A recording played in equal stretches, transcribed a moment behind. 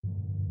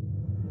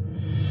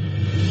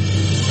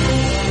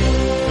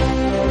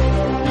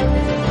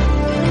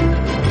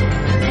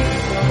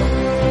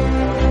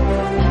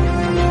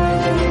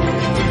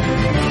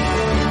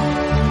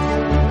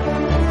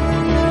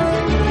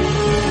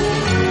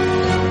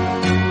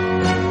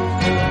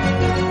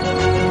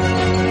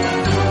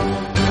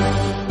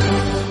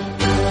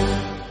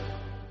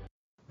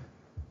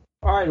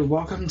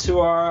welcome to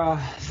our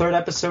third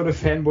episode of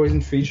Fanboys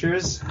and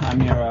Features.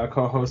 I'm your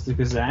co-host,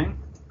 Lucas Zhang.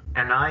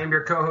 And I am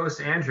your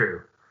co-host,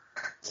 Andrew.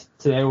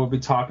 Today we'll be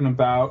talking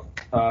about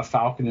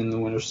Falcon and the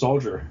Winter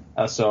Soldier.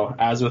 So,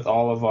 as with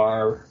all of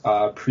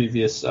our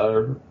previous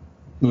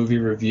movie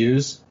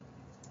reviews,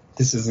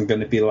 this isn't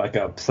going to be like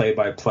a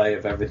play-by-play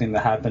of everything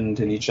that happened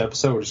in each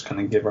episode. We're just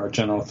going to give our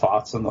general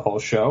thoughts on the whole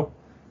show.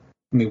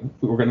 I mean,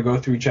 we're going to go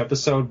through each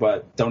episode,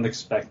 but don't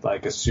expect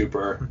like a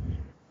super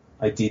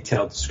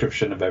detailed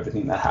description of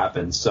everything that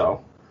happens.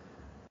 So,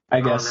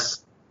 I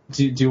guess,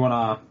 do you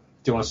want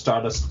to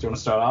start us? Do you want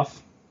to start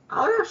off?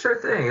 Oh yeah,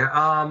 sure thing.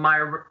 My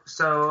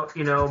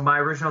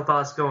original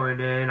thoughts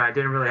going in, I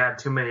didn't really have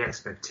too many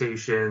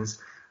expectations.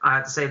 I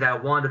have to say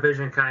that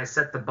WandaVision kind of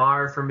set the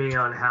bar for me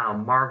on how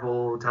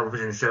Marvel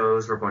television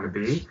shows were going to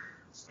be,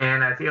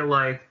 and I feel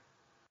like,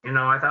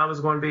 I thought it was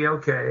going to be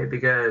okay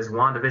because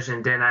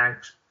WandaVision didn't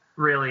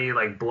really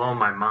blow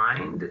my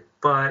mind,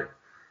 but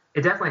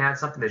it definitely had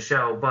something to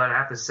show. But I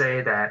have to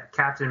say that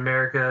Captain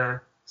Falcon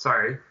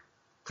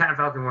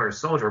Winter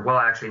Soldier, well,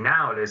 actually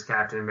now it is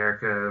Captain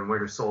America and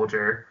Winter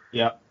Soldier.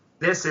 Yep.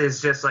 This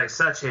is just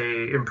such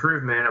a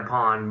improvement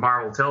upon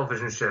Marvel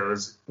television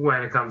shows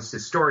when it comes to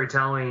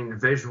storytelling,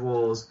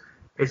 visuals.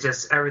 It's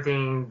just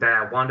everything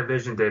that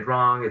WandaVision did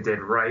wrong, it did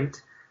right,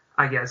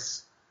 I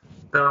guess.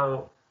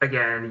 Though,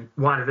 again,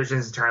 WandaVision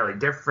is entirely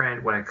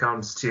different when it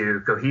comes to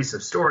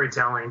cohesive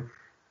storytelling.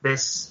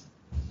 This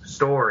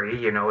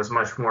story, is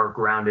much more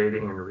grounded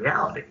in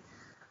reality.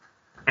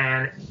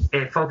 And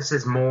it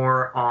focuses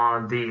more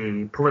on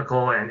the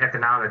political and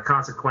economic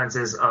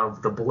consequences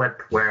of the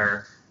blip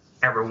where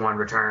everyone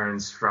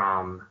returns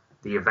from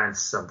the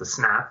events of the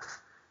snap.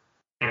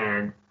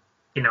 And,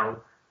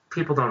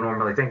 people don't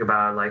normally think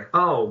about it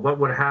what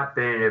would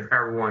happen if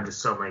everyone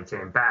just suddenly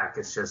came back?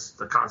 It's just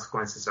the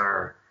consequences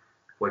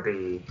would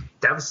be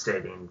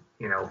devastating,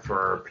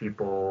 for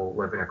people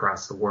living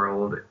across the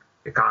world.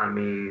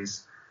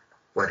 Economies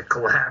would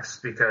collapse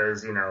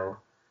because,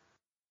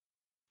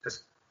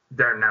 just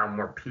there are now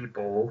more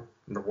people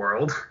in the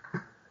world.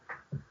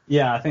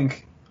 Yeah, I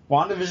think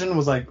WandaVision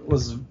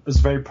was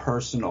very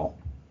personal.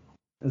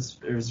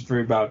 It was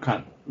very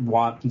about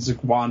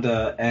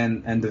Wanda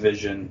and the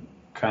Vision,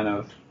 kind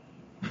of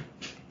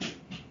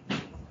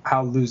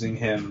how losing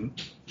him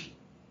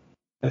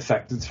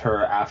affected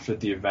her after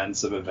the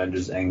events of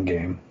Avengers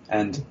Endgame.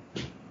 And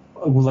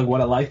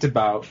what I liked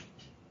about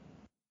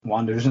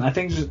WandaVision, I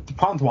think the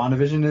problem with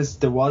WandaVision is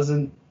there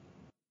wasn't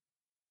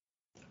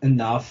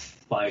enough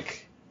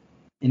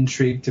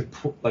intrigue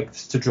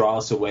to draw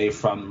us away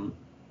from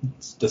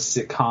the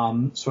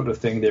sitcom sort of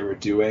thing they were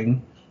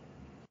doing.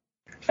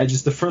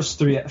 The first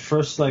three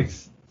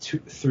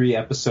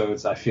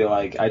episodes, I feel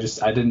like I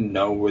didn't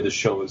know where the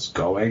show was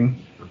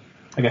going.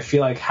 I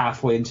feel like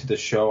halfway into the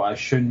show, I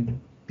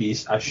shouldn't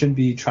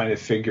be trying to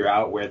figure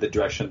out where the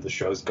direction of the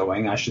show is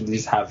going. I should at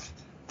least have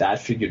that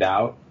figured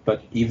out.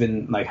 But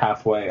even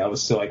halfway, I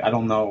was still I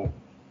don't know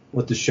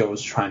what the show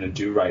is trying to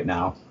do right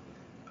now.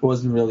 It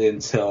wasn't really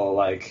until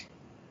that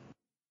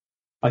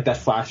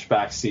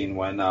flashback scene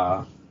when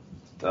the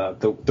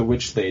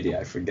witch lady,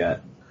 I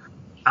forget.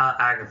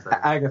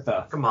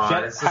 Agatha. Come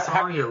on, it's the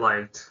song you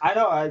liked. I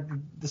know.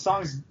 The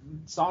song's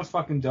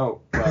fucking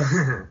dope, but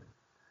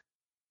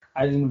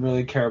I didn't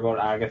really care about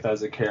Agatha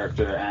as a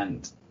character,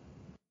 and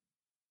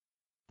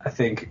I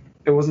think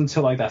it wasn't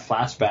until that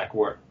flashback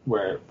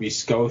where we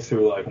go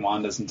through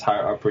Wanda's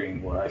entire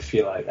upbringing where I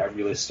feel like I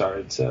really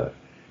started to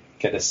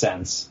get a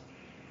sense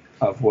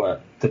of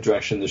what the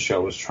direction the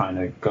show was trying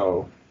to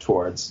go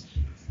towards.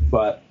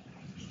 But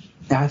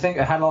I think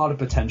it had a lot of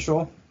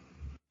potential.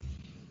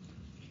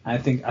 I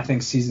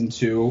think season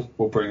 2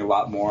 will bring a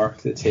lot more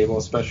to the table,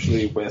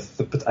 especially with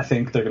I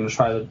think they're going to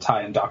try to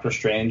tie in Doctor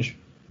Strange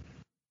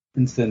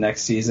into the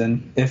next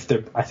season. I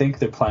think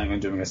they're planning on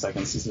doing a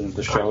second season of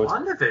the show.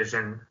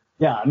 WandaVision.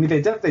 Yeah, I mean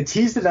they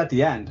teased it at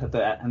the end of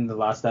the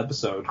last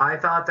episode. I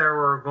thought there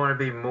were going to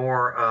be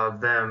more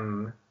of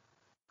them.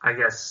 I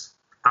guess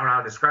I don't know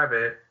how to describe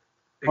it.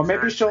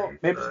 Exactly, or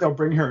maybe they'll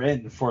bring her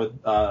in for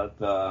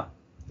the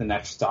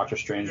next Doctor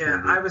Strange movie.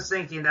 I was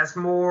thinking that's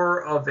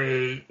more of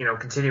a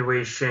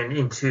continuation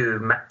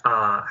into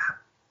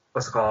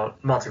what's it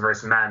called,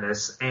 Multiverse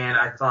Madness, and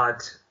I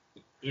thought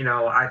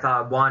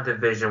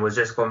WandaVision was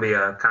just going to be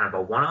a kind of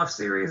a one-off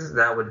series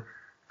that would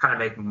kind of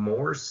make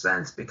more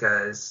sense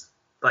because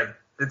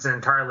it's an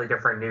entirely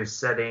different new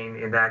setting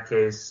in that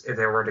case if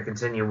they were to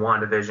continue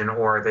WandaVision,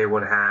 or they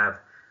would have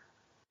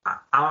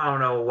I don't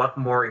know what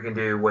more you can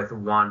do with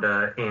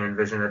Wanda and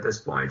Vision at this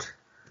point.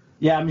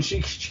 Yeah, I mean,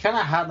 she kind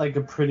of had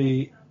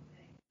it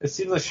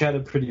seemed like she had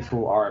a pretty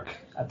full arc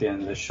at the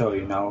end of the show,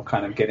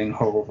 kind of getting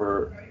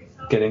over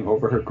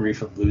her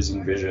grief of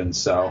losing Vision.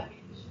 So,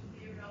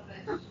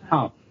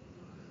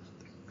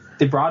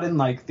 they brought in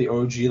the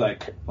OG,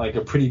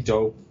 a pretty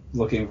dope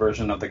looking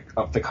version of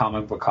the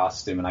comic book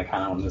costume, and I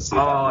kind of wanted to see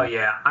that. Oh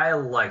yeah, I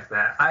like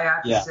that. I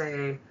have to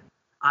say,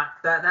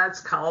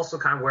 that's also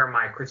kind of where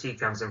my critique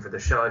comes in for the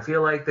show. I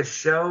feel like the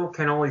show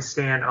can only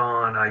stand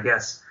on, I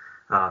guess,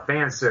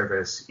 fan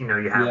service. You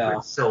have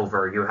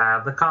Quicksilver, you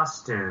have the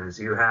costumes,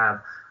 you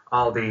have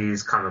all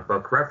these comic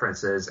book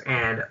references,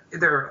 and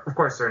of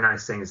course, they're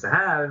nice things to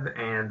have,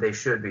 and they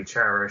should be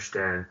cherished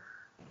in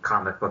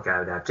comic book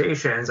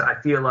adaptations. I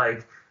feel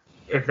like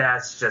if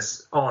that's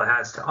just all it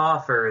has to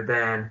offer,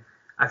 then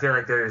I feel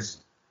like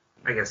there's,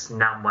 I guess,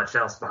 not much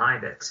else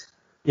behind it.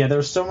 Yeah,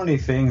 there's so many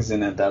things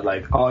in it that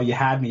you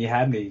had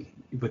me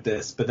with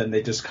this, but then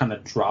they just kind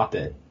of drop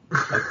it.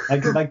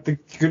 Like the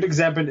good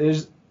example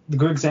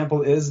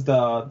is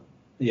the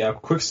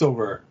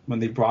Quicksilver, when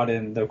they brought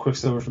in the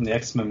Quicksilver from the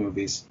X-Men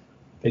movies.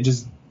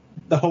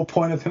 The whole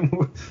point of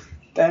him,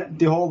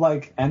 the whole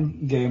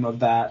end game of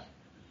that,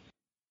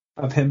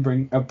 of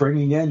him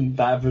bringing in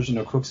that version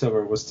of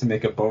Quicksilver was to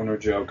make a boner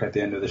joke at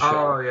the end of the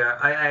show. Oh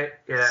yeah,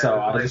 yeah. So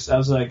I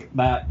was like,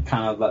 that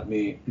kind of left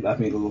me a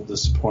little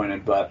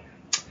disappointed. But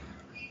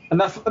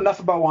enough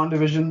about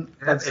WandaVision.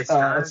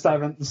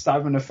 Let's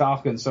dive into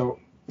Falcon. So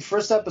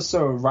first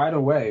episode right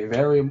away,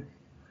 very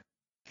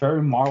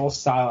very Marvel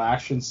style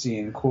action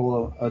scene,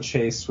 cool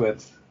chase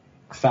with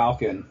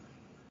Falcon.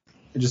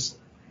 Just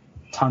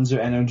tons of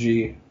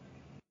energy.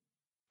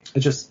 It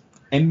just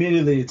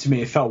immediately, to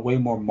me, it felt way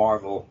more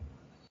Marvel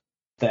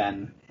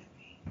than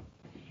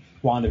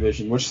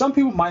WandaVision, which some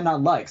people might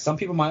not like. Some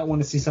people might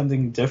want to see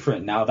something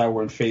different now that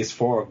we're in Phase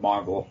 4 of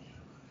Marvel.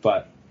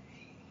 But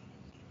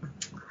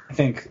I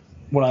think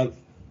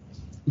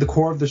the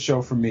core of the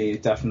show for me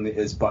definitely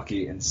is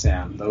Bucky and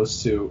Sam.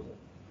 Those two,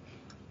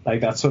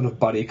 that sort of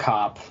buddy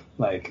cop,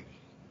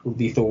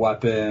 Lethal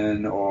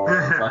Weapon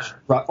or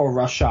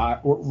Rush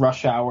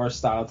Hour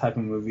style type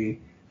of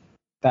movie.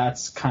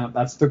 That's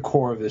the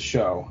core of the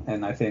show,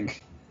 and I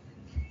think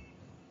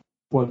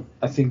what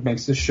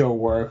makes the show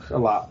work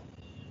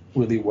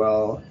really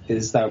well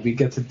is that we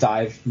get to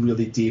dive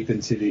really deep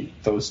into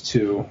those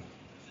two,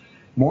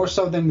 more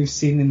so than we've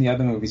seen in the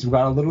other movies. We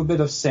got a little bit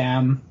of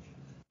Sam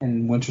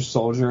and Winter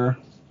Soldier,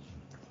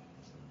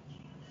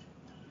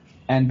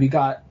 and we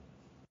got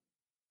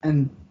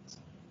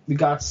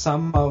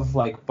some of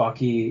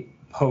Bucky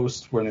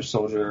post Winter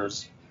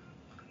Soldiers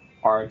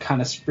are kind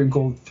of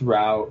sprinkled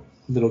throughout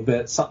a little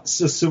bit. So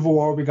Civil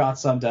War we got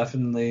some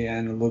definitely,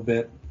 and a little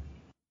bit,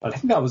 but I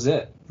think that was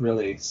it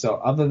really. So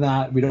other than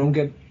that, we don't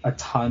get a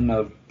ton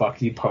of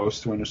Bucky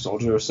post Winter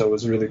Soldier. So it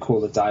was really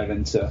cool to dive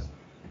into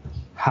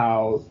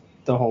how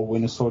the whole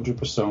Winter Soldier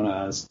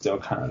persona is still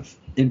kind of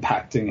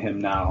impacting him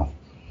now.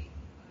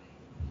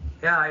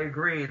 Yeah, I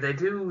agree. They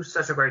do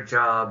such a great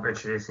job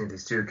introducing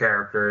these two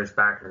characters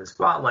back into the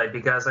spotlight,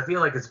 because I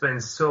feel like it's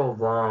been so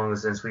long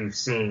since we've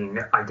seen,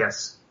 I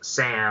guess,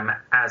 Sam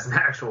as an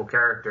actual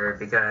character,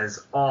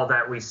 because all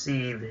that we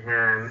see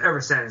him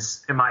ever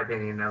since, in my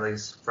opinion, at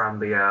least from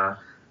the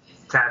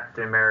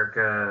Captain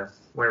America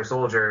Winter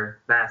Soldier,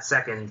 that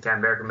second Captain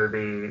America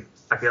movie,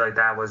 I feel like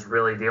that was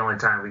really the only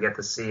time we get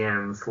to see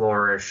him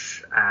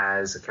flourish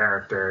as a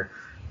character.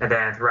 And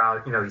then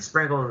throughout, he's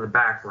sprinkled in the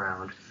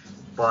background.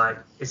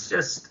 But it's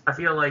just, I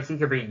feel like he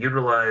could be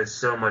utilized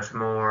so much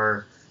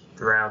more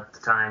throughout the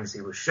times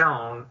he was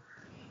shown.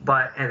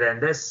 And then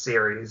this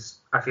series,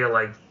 I feel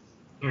like,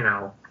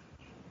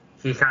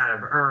 he kind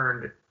of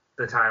earned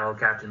the title of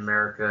Captain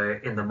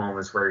America in the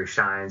moments where he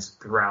shines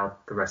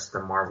throughout the rest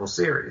of the Marvel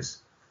series.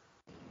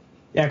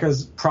 Yeah,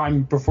 because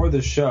before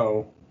the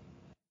show,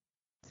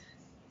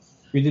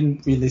 we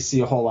didn't really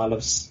see a whole lot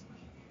of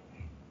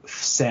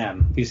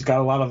Sam. We got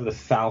a lot of the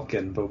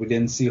Falcon, but we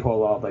didn't see a whole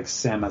lot of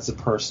Sam as a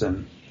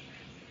person.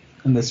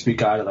 And this we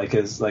got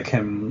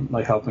him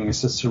helping his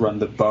sister run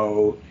the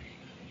boat.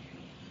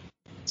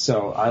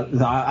 So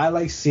I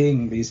like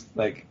seeing these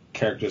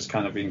characters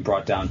kind of being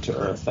brought down to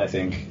earth. I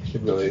think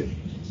it really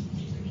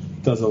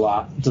does a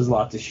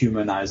lot to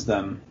humanize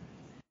them,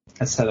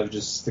 instead of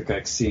just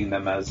seeing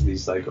them as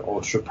these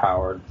ultra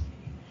powered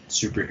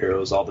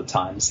superheroes all the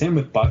time. Same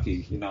with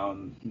Bucky,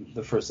 in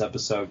the first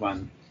episode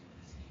when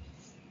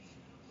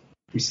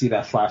we see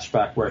that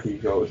flashback where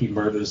he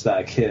murders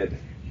that kid,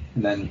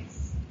 and then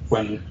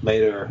when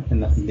later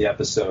in the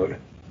episode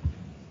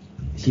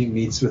he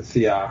meets with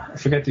I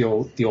forget the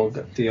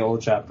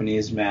old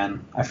Japanese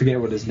man. I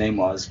forget what his name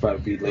was,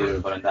 but we later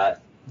learned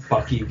that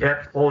Bucky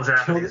old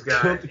Japanese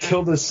guy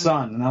killed his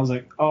son, and I was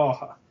like,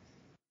 oh,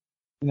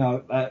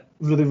 that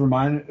really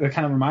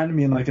reminded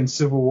me in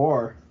Civil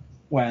War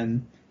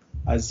when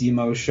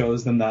Zemo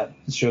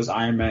shows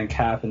Iron Man,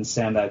 Cap, and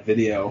Sam that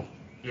video.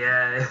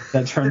 Yeah.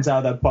 That turns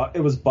out that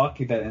it was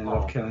Bucky that ended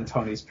up killing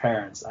Tony's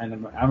parents. I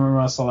remember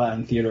I saw that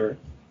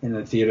in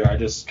the theater. I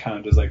just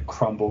kind of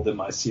crumbled in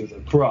my seat.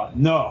 Bruh,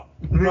 no.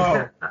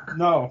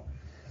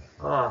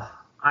 Oh,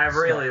 I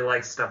really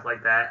like stuff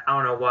like that. I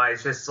don't know why.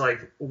 It's just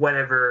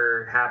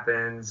whatever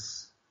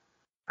happens,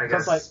 I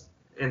guess,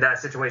 in that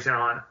situation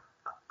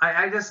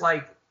I just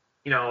we'll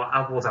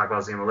talk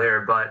about Zemo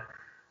later, but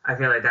I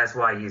feel like that's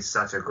why he's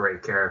such a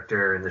great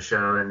character in the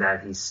show, and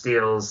that he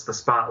steals the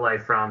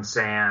spotlight from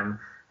Sam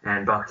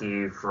and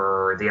Bucky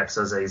for the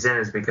episodes that he's in,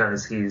 is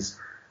because he's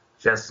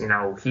just,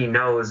 he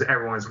knows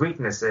everyone's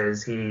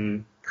weaknesses.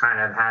 He kind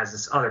of has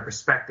this other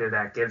perspective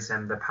that gives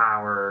him the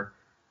power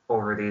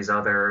over these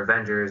other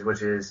Avengers,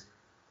 which is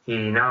he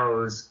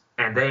knows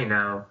and they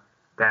know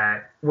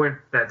that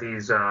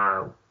these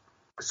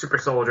super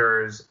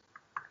soldiers,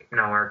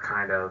 are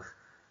kind of,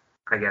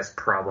 I guess,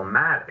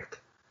 problematic.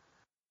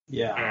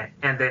 Yeah.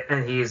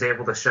 And he's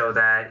able to show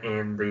that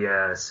in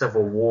the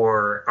Civil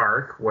War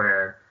arc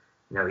where,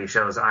 he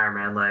shows Iron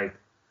Man like,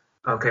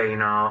 okay,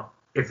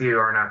 if you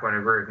are not going to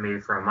agree with me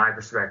from my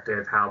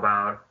perspective, how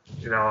about,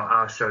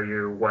 I'll show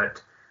you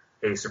what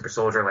a super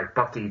soldier like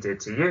Bucky did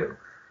to you.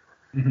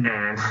 Mm-hmm.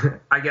 And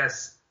I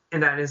guess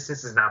in that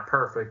instance it's not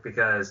perfect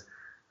because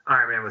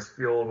Iron Man was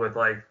fueled with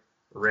like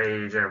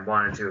rage and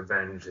wanted to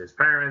avenge his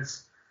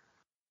parents.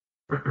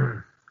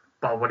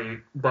 But what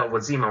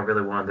Zemo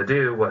really wanted to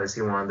do was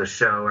he wanted to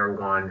show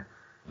everyone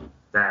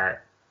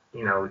that,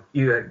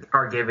 you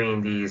are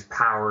giving these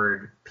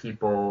powered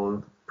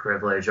people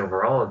privilege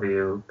over all of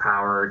you,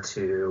 power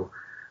to,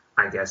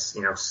 I guess,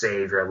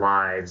 save your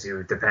lives.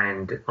 You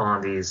depend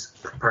on these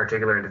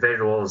particular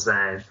individuals,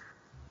 then,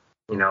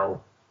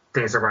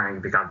 things are going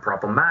to become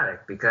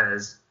problematic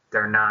because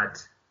they're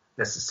not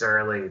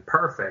necessarily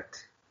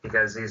perfect,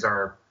 because these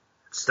are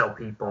still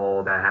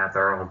people that have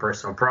their own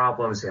personal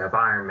problems. You have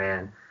Iron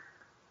Man.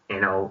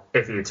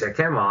 If you tick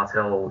him off,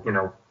 he'll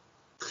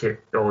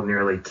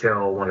nearly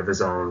kill one of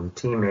his own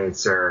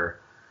teammates or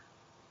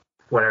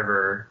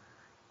whatever,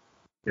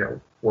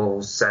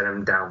 will set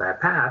him down that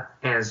path.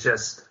 And it's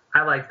just,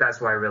 that's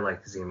why I really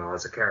like Zemo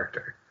as a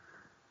character.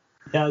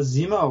 Yeah,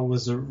 Zemo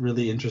was a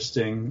really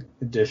interesting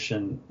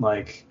addition.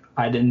 Like,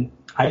 I didn't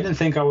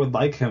think I would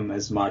like him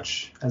as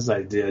much as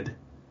I did.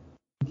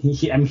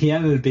 He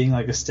ended up being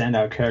like a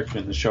standout character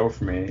in the show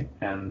for me.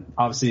 And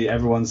obviously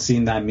everyone's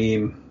seen that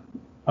meme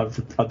of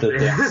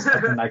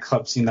the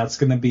nightclub scene that's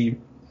going to be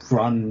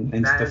run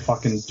into the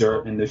fucking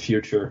dirt in the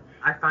future.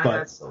 I find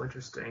that so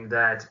interesting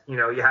that,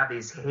 you have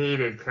these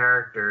hated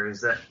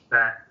characters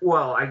that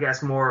well, I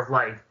guess more of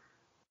like...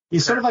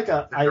 He's sort of like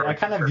I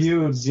kind of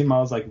view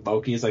Zemo as like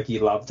Loki, is like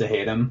you love to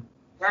hate him.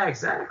 Yeah,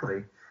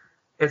 exactly.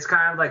 It's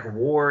kind of like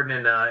Ward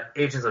in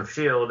Agents of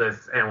S.H.I.E.L.D.,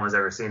 if anyone's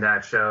ever seen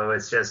that show.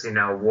 It's just,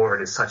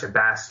 Ward is such a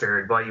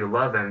bastard, but you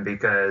love him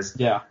because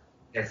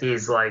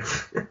he's like...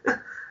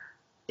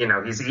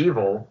 he's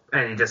evil,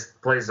 and he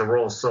just plays the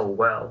role so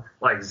well.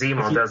 Like,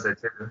 Zemo does it,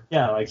 too.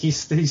 Yeah, like, he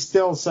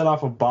still set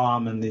off a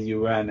bomb in the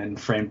UN and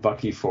framed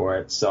Bucky for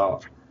it, so...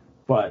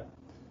 But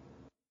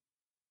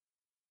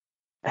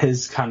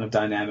his kind of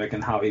dynamic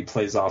and how he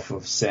plays off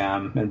of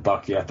Sam and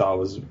Bucky, I thought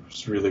was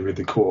really,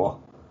 really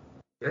cool.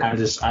 Yeah.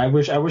 I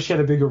wish he had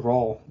a bigger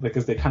role,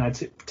 because they kind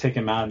of take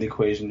him out of the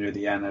equation near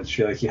the end. I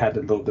feel like he had a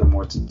little bit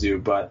more to do,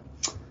 but...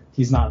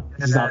 He's not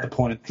the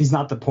point. He's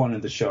not the point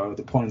of the show.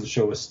 The point of the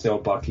show was still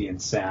Bucky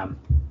and Sam.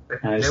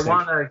 And they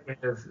want to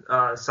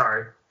give.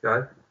 Sorry, go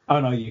ahead. Oh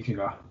no, you can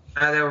go.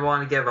 They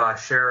want to give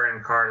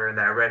Sharon Carter and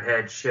that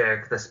redhead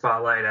chick the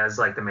spotlight as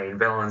like the main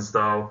villains,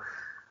 though.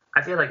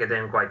 I feel like it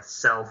didn't quite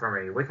sell for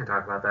me. We can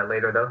talk about that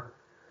later, though.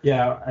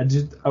 Yeah,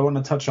 I want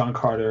to touch on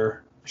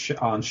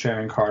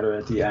Sharon Carter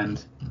at the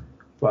end,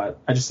 but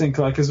I just think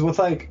like, cause with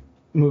like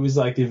movies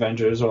like the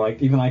Avengers or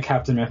like even like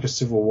Captain America: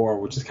 Civil War,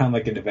 which is kind of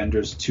like an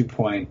Avengers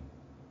 2.0.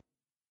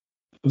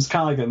 It was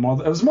kind of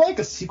like it was more like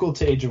a sequel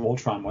to Age of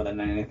Ultron more than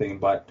anything.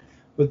 But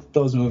with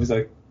those movies,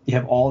 like you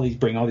have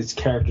bring all these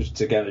characters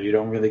together. You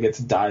don't really get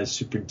to dive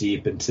super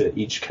deep into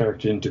each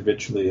character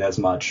individually as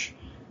much.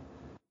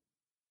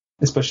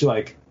 Especially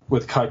like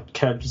with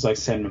characters like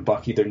Sam and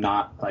Bucky, they're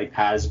not like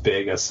as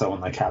big as someone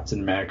like Captain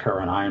America or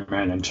an Iron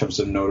Man in terms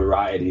of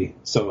notoriety.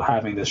 So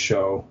having this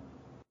show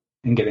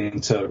and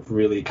getting to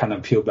really kind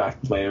of peel back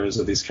layers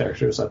of these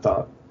characters, I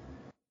thought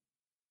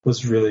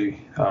was really,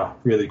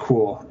 really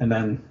cool. And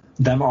then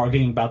them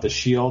arguing about the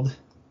shield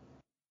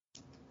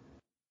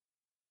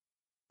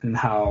and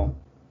how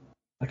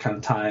kind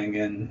of tying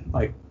in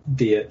like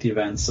the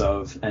events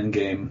of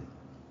Endgame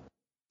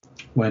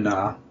when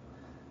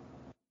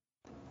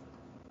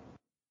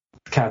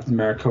Captain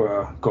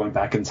America going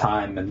back in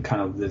time and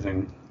kind of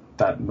living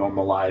that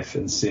normal life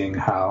and seeing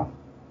how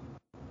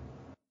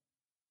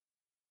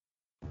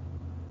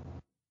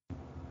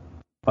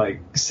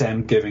like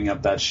Sam giving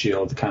up that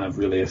shield kind of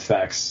really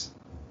affects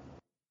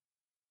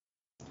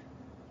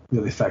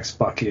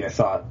Bucky. I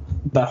thought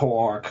that whole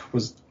arc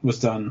was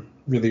done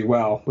really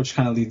well, which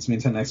kind of leads me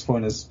to the next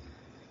point is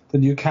the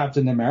new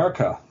Captain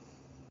America.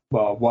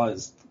 Well,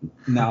 was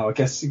now I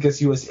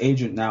guess U.S.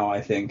 agent now,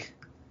 I think.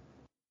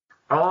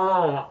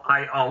 Oh,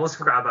 I almost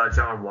forgot about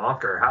John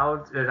Walker. How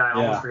did I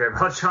almost forget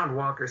about John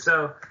Walker?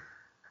 So,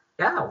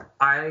 yeah,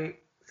 I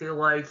feel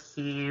like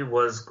he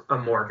was a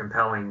more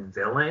compelling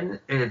villain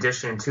in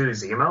addition to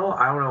Zemo.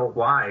 I don't know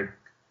why,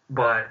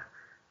 but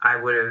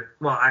I would have...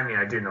 Well, I mean,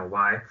 I do know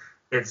why.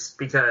 It's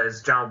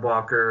because John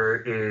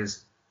Walker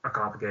is a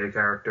complicated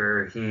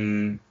character.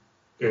 He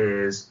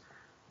is,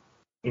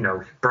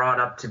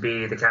 brought up to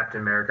be the Captain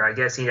America. I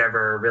guess he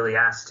never really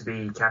asked to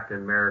be Captain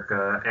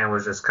America and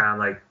was just kind of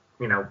like,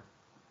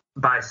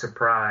 by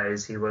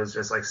surprise, he was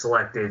just like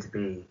selected to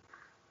be,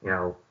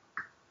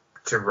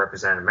 to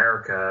represent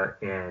America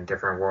in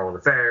different world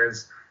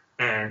affairs.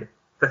 And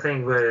the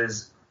thing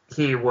was,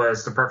 he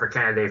was the perfect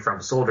candidate from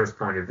a soldier's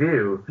point of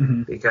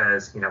view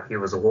because, he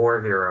was a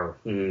war hero.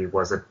 He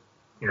was a,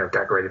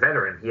 decorated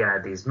veteran. He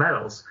had these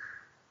medals.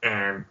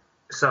 And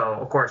so,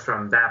 of course,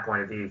 from that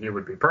point of view, he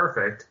would be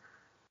perfect.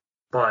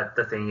 But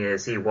the thing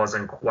is, he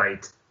wasn't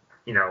quite,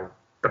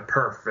 the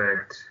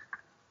perfect,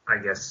 I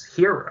guess,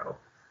 hero.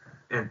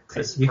 You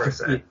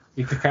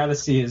could kind of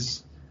see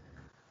his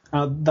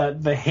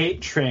that the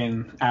hate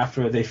train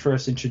after they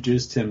first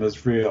introduced him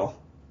was real.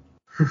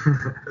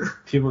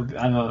 People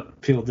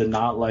did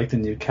not like the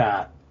new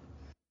Cat.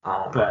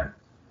 Oh, but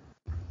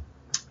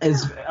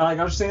it's like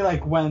I was saying,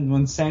 like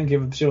when Sam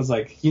gave up the shield, I was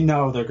like,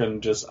 they're gonna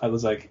just. I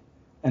was like,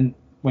 and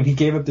when he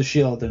gave up the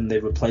shield and they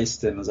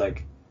replaced him, I was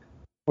like,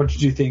 what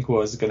did you think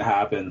was going to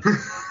happen?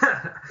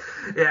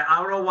 Yeah,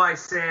 I don't know why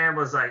Sam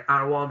was like, I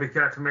don't want to be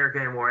Captain America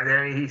anymore. And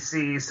then he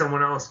sees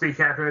someone else be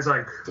Captain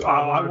America. He's like,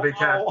 I want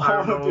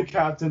to be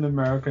Captain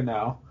America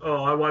now.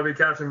 Oh, I want to be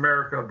Captain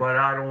America, but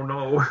I don't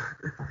know.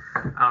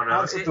 I don't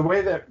know.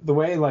 The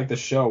way like the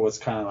show was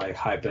kind of like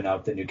hyping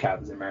up the new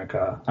Captain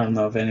America. I don't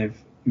know if any of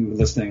you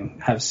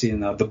listening have seen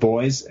The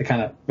Boys. It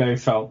kind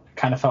of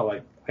felt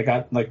like I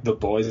got like The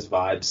Boys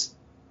vibes.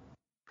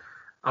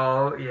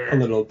 Oh yeah, a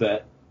little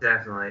bit.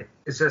 Definitely.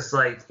 It's just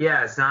like,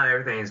 it's not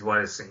everything is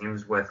what it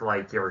seems with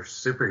like your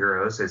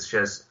superheroes. It's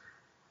just,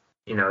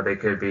 they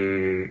could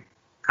be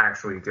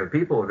actually good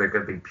people. They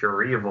could be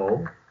pure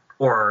evil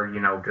or,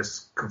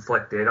 just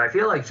conflicted. I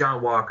feel like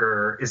John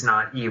Walker is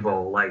not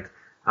evil like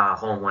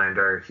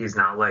Homelander. He's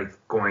not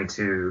like going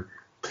to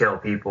kill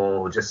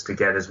people just to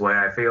get his way.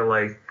 I feel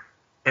like,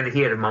 and he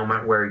had a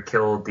moment where he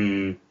killed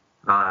the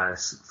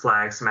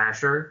Flag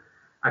Smasher.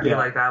 I feel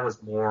like that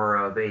was more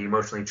of a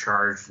emotionally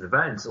charged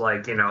event.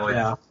 Like,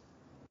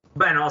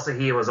 but and also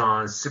he was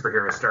on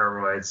superhero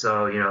steroids,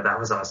 so, that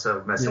was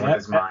also messing with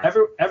his mind.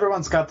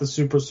 Everyone's got the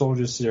super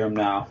soldier serum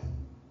now.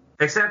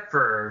 Except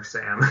for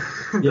Sam.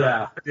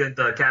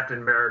 The Captain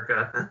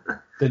America.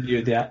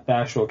 the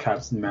actual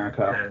Captain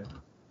America.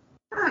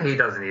 Yeah. He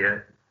doesn't need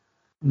it.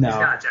 No. He's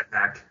got a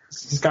jetpack.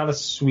 He's got a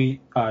sweet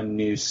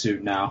new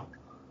suit now.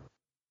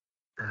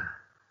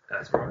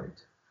 That's right.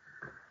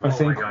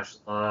 My gosh,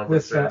 love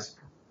this.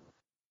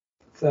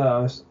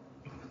 There's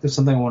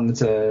something I wanted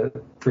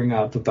to bring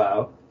up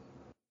about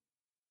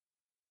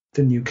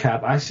the new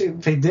Cap. Actually,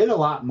 they did a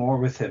lot more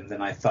with him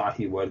than I thought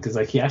he would, because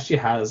like he actually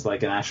has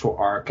like an actual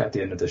arc at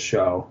the end of the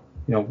show.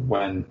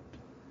 When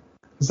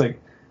it's like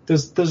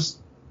there's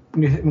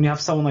when you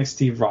have someone like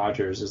Steve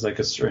Rogers, there's like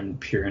a certain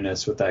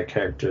pureness with that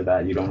character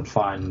that you don't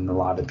find in a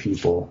lot of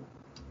people.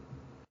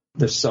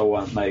 There's so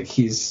like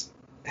his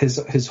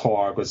whole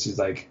arc was he's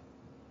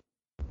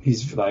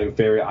like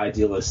very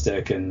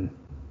idealistic and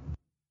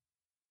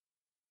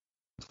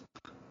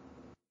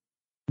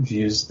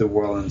views the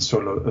world in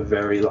sort of a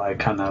very like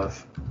kind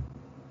of,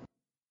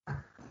 I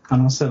don't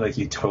want to say like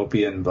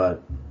utopian,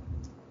 but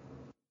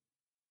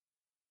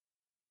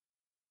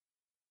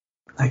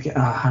like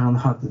I don't know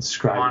how to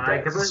describe it.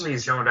 I completely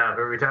zoned out. What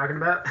were we talking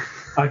about?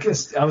 I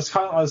guess I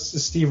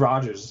was Steve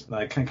Rogers,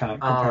 like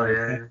kind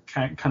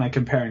of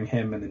comparing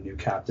him and the new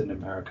Captain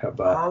America.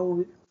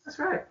 But that's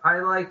right.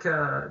 I like.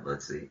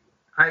 Let's see.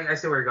 I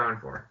see what you're going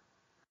for.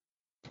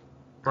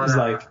 But it's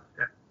like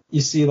you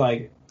see,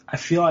 like I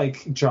feel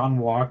like John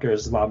Walker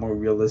is a lot more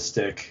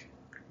realistic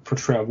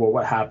portrayal of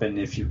what happened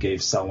if you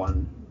gave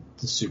someone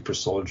the super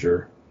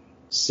soldier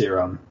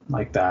serum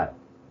like that.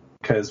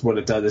 Because what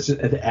it does is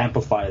it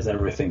amplifies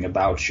everything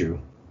about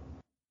you.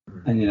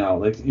 And,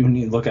 like when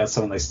you look at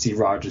someone like Steve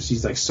Rogers,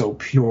 he's like so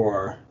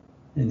pure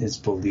in his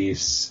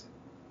beliefs.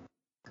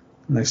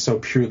 And like so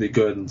purely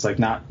good. And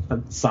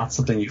it's not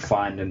something you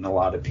find in a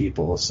lot of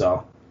people.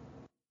 So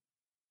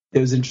it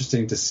was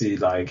interesting to see,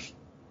 like,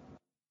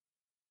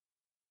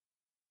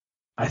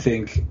 I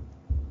think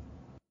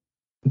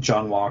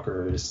John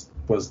Walker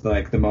was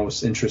like the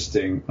most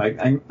interesting, like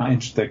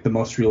the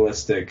most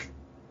realistic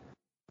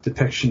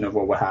depiction of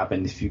what would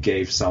happen if you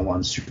gave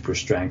someone super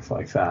strength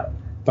like that.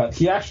 But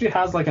he actually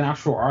has like an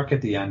actual arc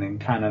at the end and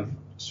kind of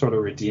sort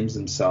of redeems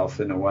himself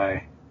in a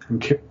way.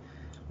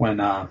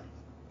 When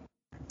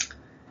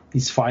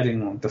he's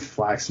fighting the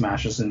Flag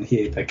Smashers and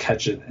he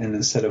catch it, and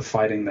instead of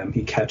fighting them,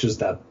 he catches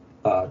that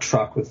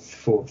truck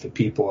full of the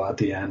people at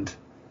the end.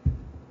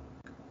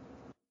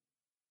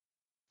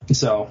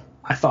 So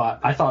I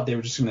thought they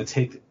were just going to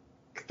take,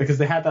 because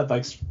they had that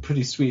like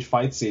pretty sweet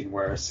fight scene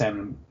where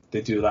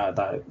they do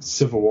that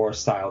Civil War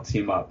style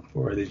team up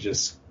where they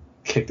just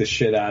kick the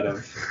shit out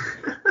of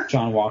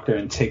John Walker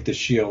and take the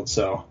shield.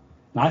 So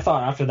I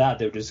thought after that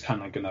they were just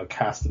kind of going to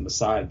cast him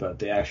aside, but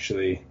they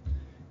actually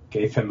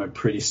gave him a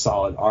pretty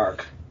solid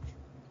arc.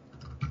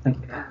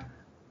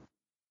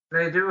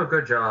 They do a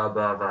good job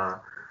of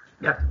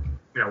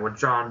with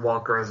John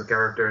Walker as a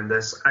character in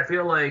this. I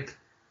feel like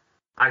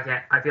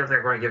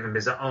they're going to give him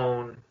his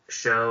own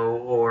show,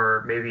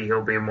 or maybe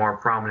he'll be a more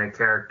prominent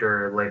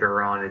character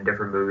later on in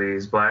different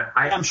movies. But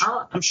I'm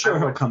sure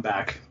he'll come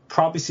back.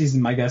 Probably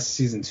season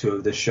 2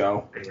 of this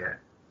show. Yeah.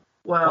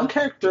 Well, one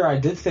character I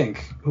did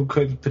think who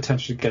could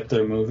potentially get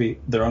their own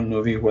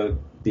movie would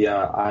the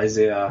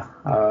Isaiah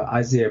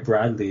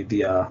Bradley,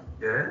 the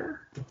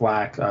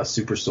black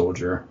super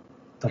soldier.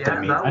 That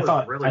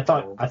was really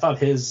cool. I thought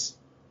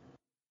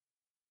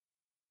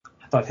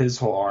his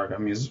whole arc,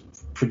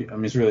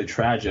 it's really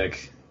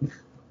tragic,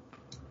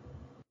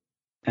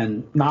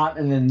 and not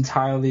in an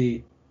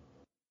entirely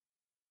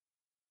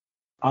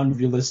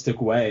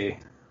unrealistic way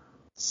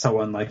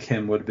someone like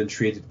him would have been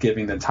treated,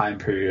 given the time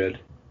period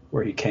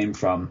where he came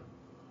from.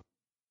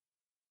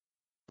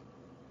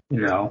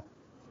 You know,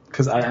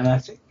 because I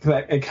think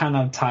that it kind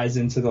of ties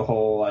into the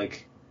whole,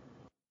 like,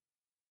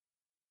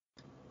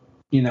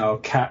 you know,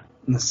 Cap,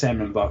 Sam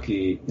and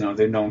Bucky, you know,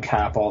 they've known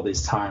Cap all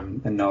this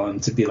time and know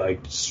him to be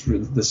like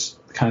this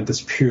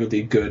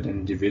purely good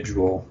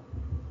individual.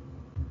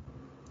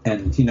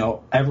 And, you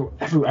know,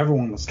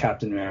 everyone was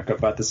Captain America,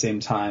 but at the same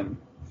time,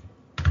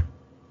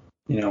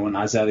 you know, when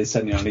Isaiah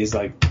said, you know, he's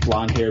like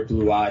blonde hair,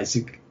 blue eyes,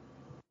 he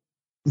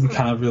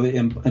kind of really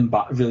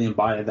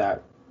embodied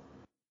that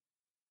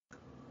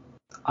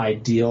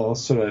ideal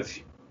sort of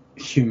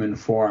human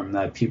form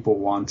that people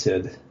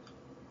wanted,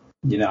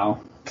 you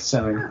know.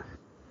 So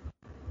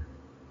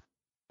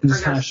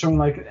just kind of showing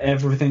like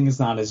everything is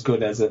not as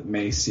good as it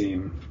may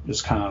seem,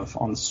 just kind of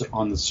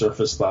on the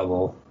surface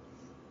level.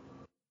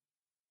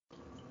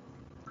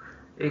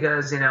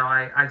 Because, you know,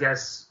 I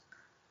guess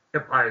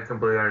I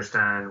completely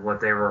understand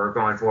what they were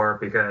going for,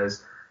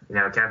 because, you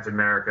know, Captain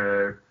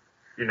America,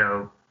 you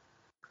know,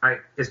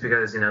 it's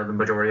because, you know, the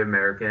majority of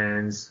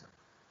Americans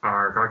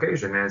are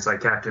Caucasian, and it's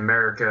like Captain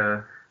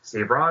America,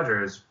 Steve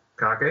Rogers,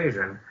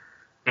 Caucasian,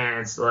 and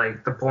it's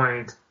like the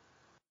point,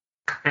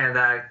 and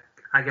that,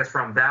 I guess,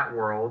 from that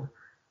world,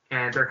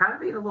 and they're kind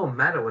of being a little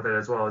meta with it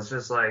as well. It's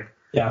just like,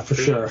 yeah, for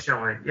sure,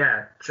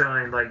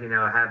 showing like, you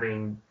know,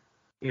 having,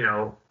 you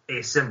know,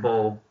 a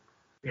symbol,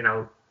 you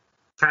know,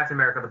 Captain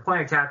America. The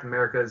point of Captain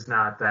America is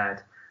not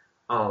that,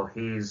 oh,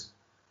 he's,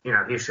 you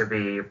know, he should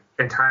be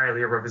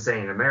entirely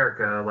representing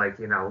America. Like,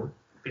 you know,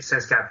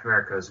 since Captain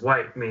America is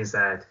white, means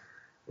that,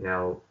 you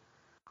know,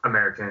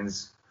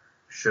 Americans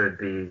should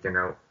be, you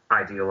know,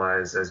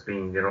 idealized as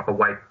being, you know, a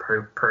white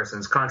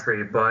person's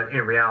country. But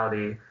in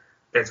reality,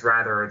 it's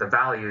rather the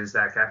values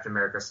that Captain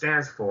America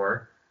stands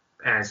for.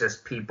 And it's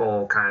just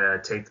people kind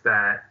of take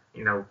that,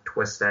 you know,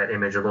 twist that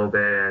image a little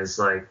bit, and it's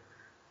like,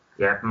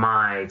 yeah,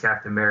 my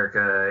Captain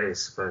America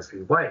is supposed to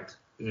be white.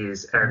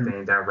 He's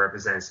everything that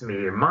represents me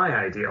and my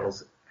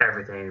ideals,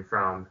 everything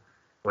from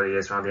what he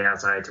is from the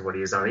outside to what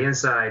he is on the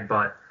inside.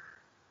 But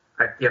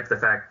yep, the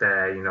fact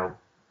that, you know,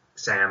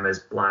 Sam is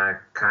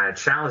black kind of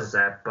challenges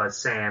that. But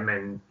Sam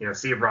and, you know,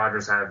 Steve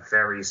Rogers have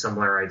very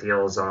similar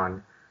ideals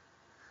on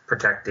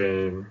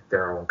protecting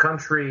their own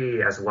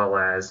country, as well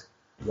as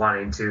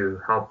wanting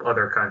to help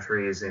other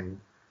countries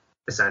and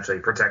essentially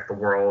protect the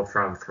world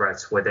from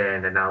threats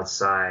within and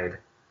outside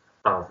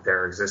of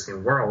their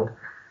existing world.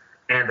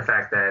 And the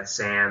fact that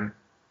Sam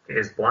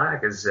is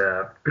black is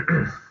a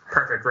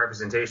perfect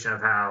representation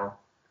of how,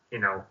 you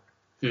know,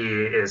 he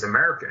is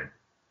American.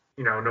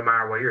 You know, no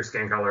matter what your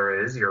skin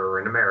color is, you're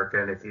an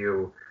American. If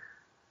you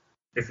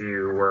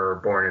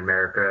were born in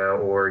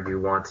America, or you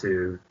want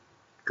to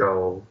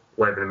go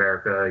live in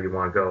America, you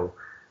want to go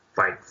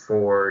fight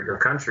for your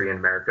country in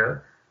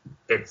America,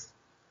 if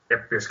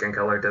your skin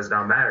color does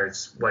not matter.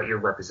 It's what you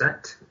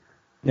represent.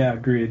 Yeah,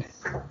 agreed.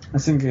 I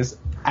think it's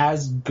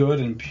as good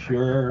and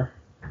pure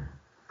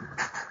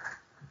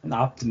and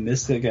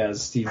optimistic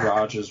as Steve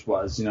Rogers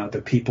was. You know,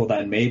 the people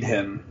that made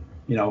him,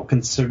 you know,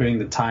 considering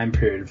the time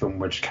period from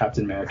which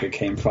Captain America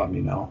came from,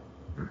 you know,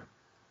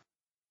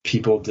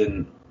 people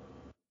didn't,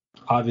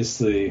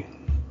 obviously,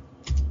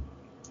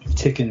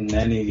 taken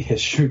many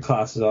history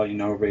classes, all, you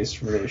know, race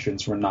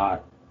relations were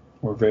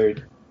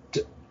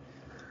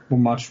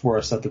much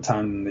worse at the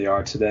time than they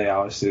are today.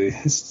 Obviously,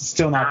 it's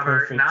still not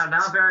perfect.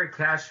 Not very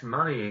cash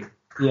money.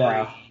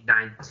 Yeah.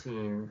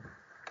 19.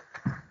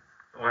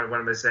 What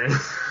am I saying?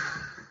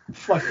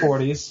 Like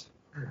 40s.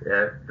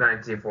 Yeah,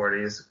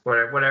 1940s.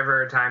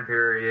 Whatever time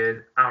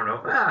period. I don't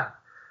know.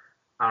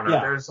 I don't know.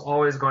 Yeah. There's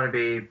always going to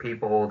be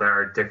people that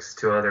are dicks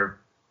to other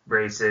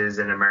races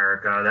in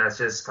America. That's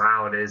just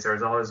how it is.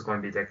 There's always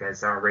going to be dickheads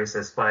that are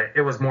racist, but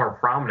it was more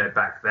prominent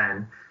back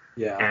then.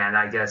 Yeah. And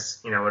I guess,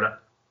 you know,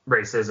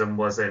 racism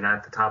wasn't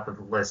at the top of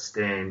the list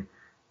in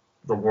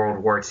the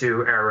World War II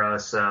era,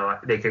 so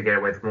they could get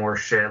away with more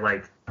shit,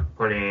 like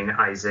putting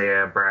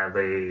Isaiah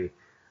Bradley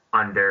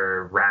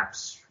under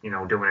wraps, you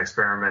know, doing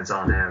experiments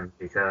on him,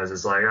 because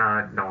it's like,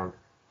 no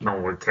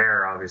one would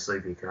care, obviously,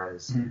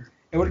 because...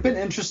 It would have been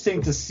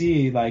interesting to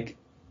see, like,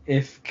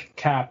 if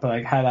Cap,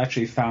 like, had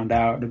actually found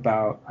out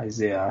about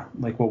Isaiah,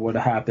 like, what would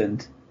have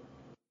happened.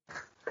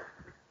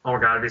 Oh my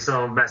god, it'd be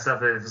so messed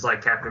up if it was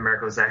like Captain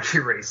America was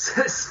actually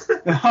racist.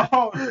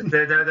 Oh, they'd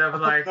be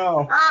like,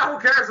 no. Who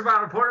cares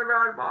about putting him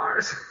on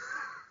Mars?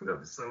 That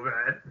was so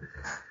bad.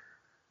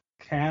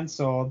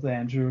 Cancelled,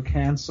 Andrew,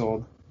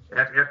 cancelled.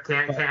 Yep,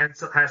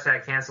 cancel,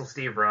 #cancel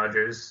Steve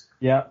Rogers.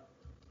 Yep.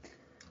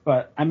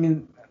 But, I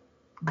mean,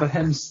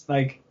 him,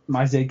 like,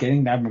 Isaiah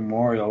getting that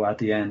memorial at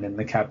the end in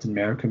the Captain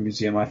America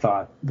Museum, I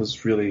thought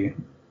was really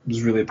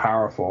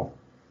powerful.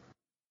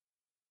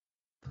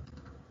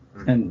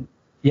 And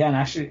and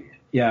actually,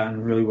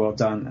 and really well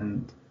done.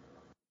 And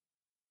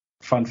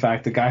fun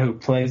fact: the guy who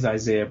plays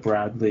Isaiah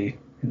Bradley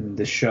in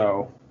the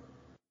show,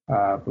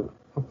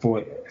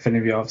 if any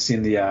of you have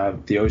seen the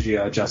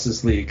OG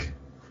Justice League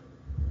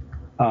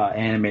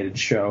animated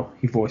show,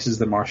 he voices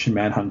the Martian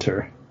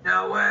Manhunter.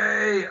 No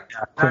way!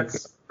 Yeah,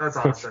 That's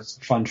awesome.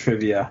 Fun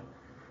trivia.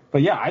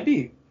 But yeah, I'd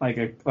be like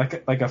a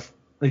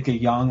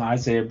young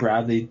Isaiah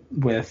Bradley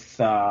with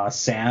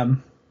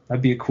Sam.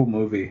 That'd be a cool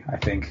movie, I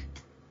think.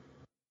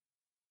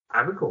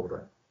 I'd be cool with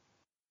that.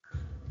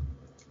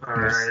 All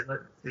right,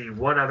 let's see.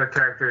 What other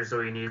characters do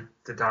we need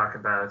to talk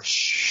about?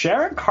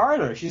 Sharon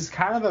Carter. She's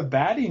kind of a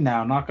baddie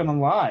now, not going to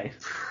lie.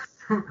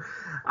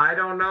 I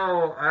don't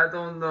know. I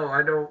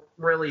don't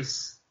really...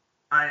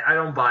 I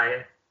don't buy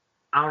it.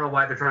 I don't know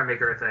why they're trying to make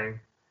her a thing.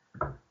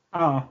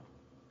 Oh.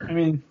 I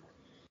mean...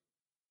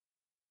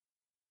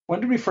 When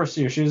did we first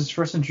see her? She was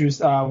first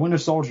introduced Winter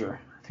Soldier.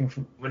 I think.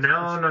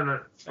 No.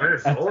 Winter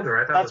Soldier.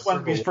 I thought that's it was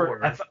when we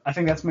first. I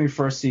think that's when we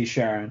first see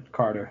Sharon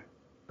Carter.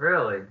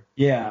 Really?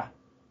 Yeah.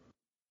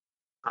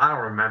 I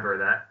don't remember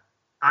that.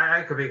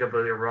 I could be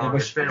completely wrong.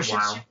 It's been a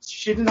while.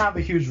 She didn't have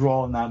a huge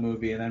role in that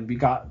movie, and then we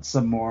got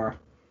some more.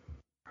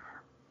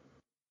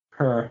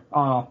 Her.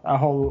 Oh, that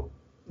whole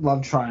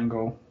love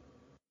triangle.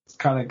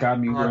 Kind of got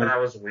me. That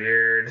was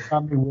weird.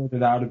 Got me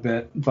weirded out a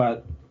bit,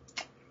 but.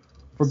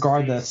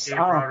 Regardless, Steve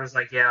Rogers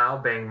like, yeah, I'll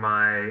bang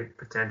my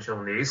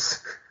potential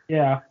niece.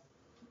 Yeah.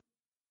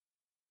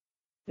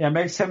 Yeah, it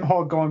makes him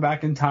whole going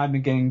back in time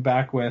and getting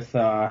back with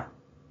the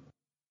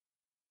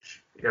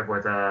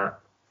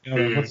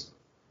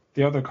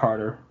other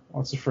Carter.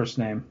 What's his first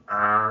name?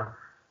 I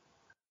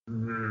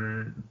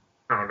don't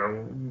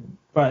know.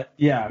 But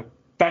yeah,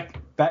 Peggy,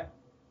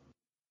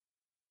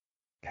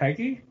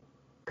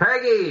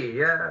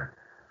 yeah.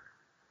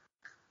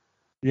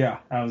 Yeah,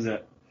 that was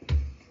it.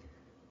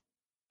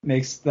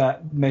 Makes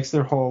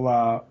their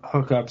whole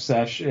hookup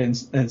sesh in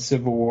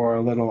Civil War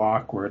a little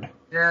awkward.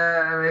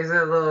 Yeah, it makes it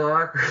a little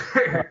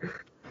awkward.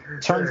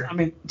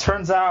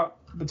 Turns out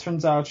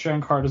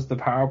Sharon Carter's the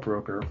power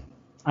broker.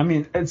 I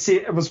mean,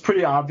 it was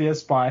pretty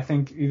obvious by I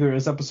think either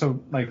it's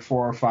episode like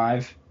 4 or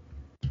 5.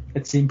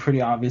 It seemed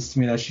pretty obvious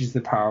to me that she's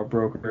the power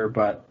broker,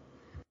 but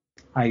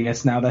I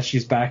guess now that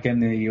she's back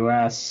in the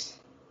U.S.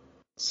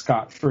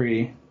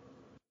 scot-free.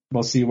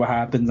 We'll see what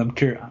happens. I'm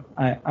curious.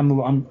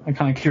 I'm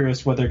kind of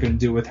curious what they're going to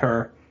do with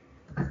her.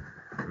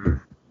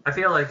 I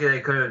feel like they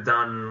could have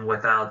done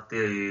without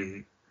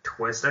the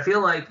twist. I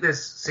feel like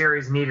this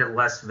series needed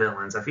less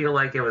villains. I feel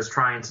like it was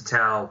trying to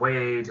tell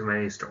way too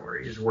many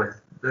stories with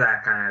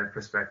that kind of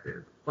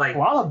perspective. Like a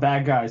lot of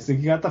bad guys. Like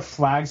you got the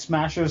Flag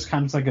Smashers,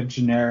 kind of like a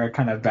generic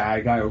kind of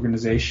bad guy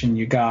organization.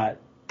 You got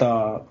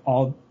the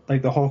whole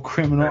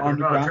criminal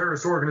underground. Not a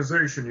terrorist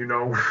organization, you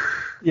know.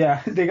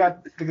 Yeah, they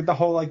got the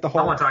whole. I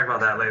want to talk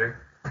about that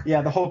later.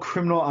 Yeah, the whole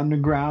criminal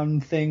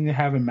underground thing they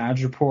have in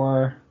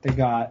Madripoor. They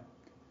got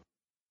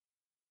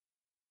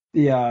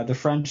the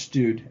French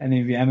dude.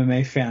 Any of the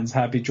MMA fans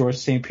happy George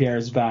St. Pierre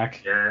is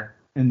back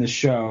in the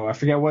show. I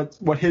forget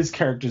what his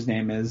character's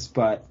name is,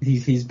 but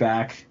he's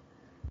back.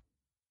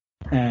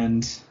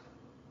 And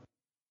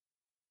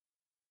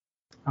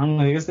I don't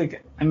know. I guess they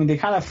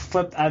kind of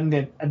flipped. I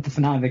mean, at the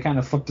finale, they kind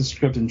of flipped the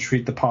script and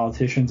treat the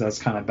politicians as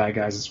kind of bad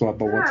guys as well.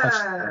 But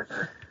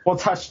we'll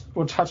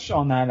touch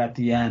on that at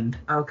the end.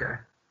 Okay.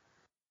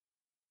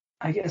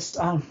 I guess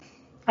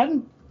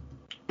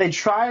they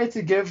tried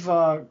to give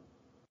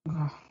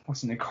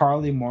what's her name,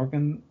 Carly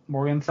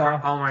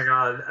Morgenthau. Oh my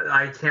God,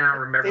 I cannot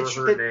remember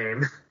her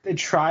name. They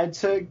tried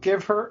to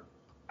give her.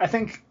 I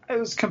think it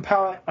was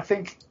compelling. I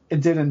think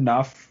it did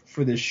enough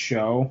for this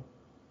show.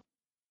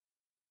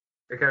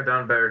 They could have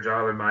done a better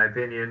job, in my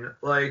opinion.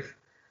 Like,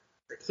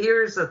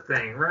 here's the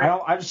thing,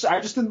 right? I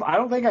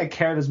don't think I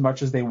cared as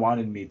much as they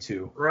wanted me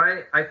to.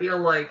 Right? I feel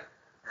like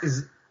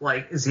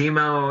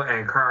Zemo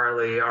and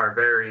Carly are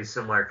very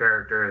similar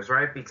characters,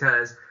 right?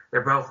 Because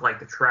they're both like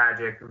the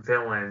tragic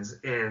villains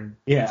in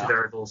each of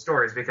their little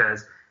stories.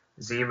 Because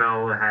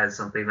Zemo has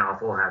something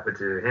awful happen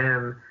to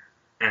him,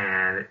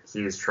 and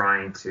he's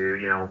trying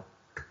to,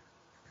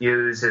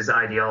 use his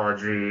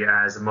ideology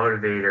as a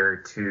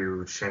motivator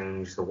to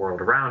change the world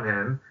around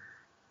him.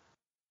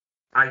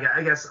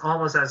 I guess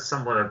almost as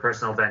somewhat of a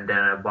personal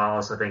vendetta, but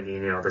also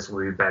thinking, this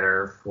would be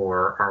better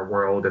for our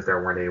world if there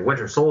weren't any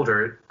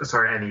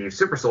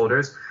super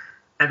soldiers.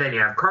 And then you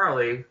have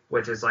Carly,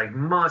 which is like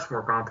much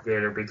more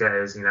complicated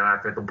because,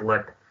 after the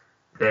blip,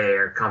 they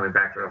are coming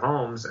back to their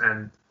homes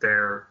and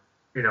they're,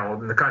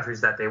 in the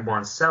countries that they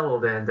once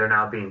settled in, they're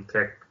now being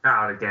kicked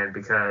out again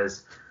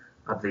because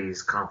of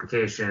these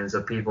complications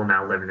of people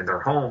now living in their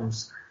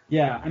homes.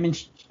 Yeah,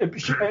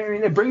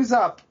 it brings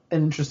up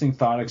an interesting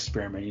thought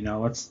experiment.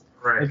 Let's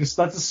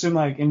assume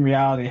like in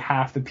reality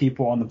half the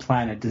people on the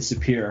planet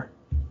disappear.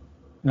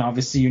 And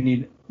obviously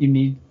you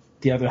need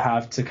the other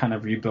half to kind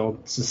of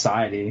rebuild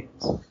society.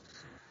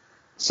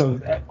 So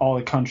all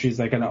the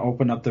countries are going to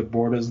open up their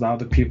borders, allow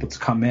the people to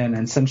come in,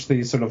 and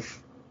essentially sort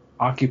of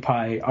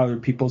occupy other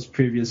people's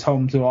previous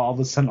homes. So all of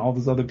a sudden, all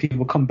those other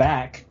people come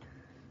back,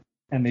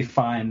 and they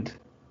find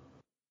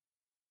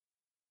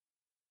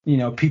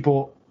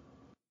people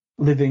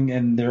living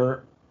in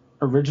their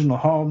original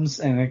homes,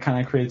 and it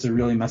kind of creates a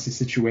really messy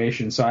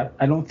situation. So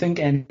I don't think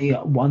any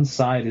one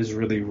side is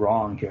really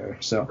wrong here.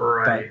 So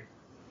Right.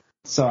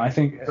 So I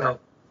think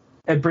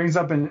it brings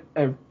up an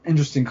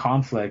interesting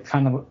conflict,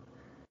 kind of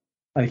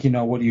like,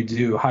 what do you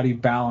do? How do you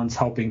balance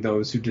helping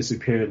those who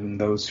disappeared and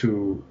those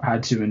who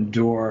had to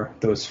endure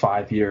those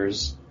 5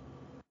 years,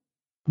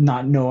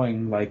 not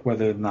knowing like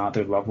whether or not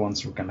their loved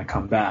ones were going to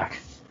come back?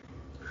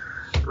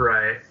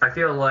 Right. I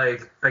feel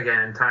like,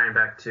 again, tying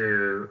back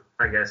to,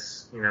 I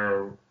guess,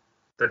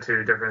 the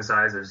two different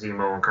sides of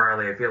Zemo and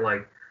Carly, I feel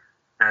like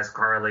as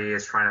Carly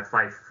is trying to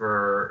fight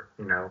for,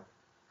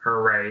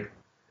 her right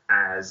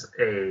as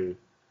a,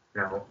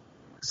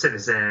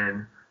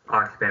 citizen,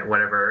 occupant,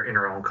 whatever, in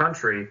her own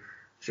country,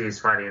 she's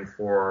fighting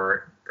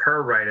for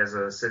her right as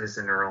a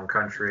citizen in her own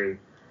country.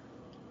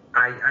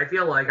 I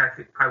feel like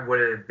I would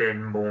have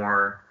been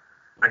more,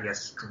 I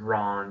guess,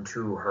 drawn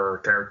to her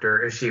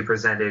character if she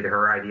presented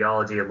her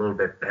ideology a little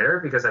bit better,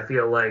 because I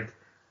feel like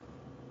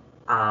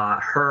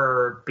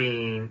her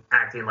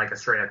acting like a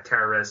straight up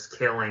terrorist,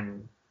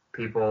 killing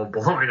people,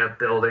 blowing up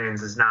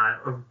buildings is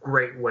not a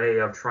great way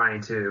of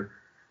trying to,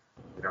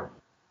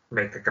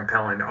 make a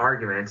compelling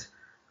argument.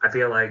 I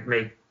feel like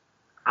I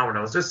don't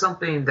know, it's just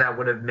something that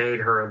would have made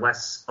her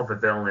less of a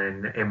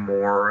villain and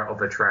more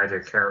of a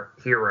tragic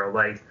hero.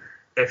 Like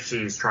if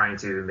she's trying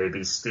to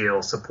maybe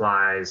steal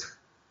supplies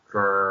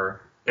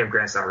for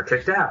immigrants that were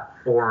kicked out,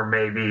 or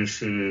maybe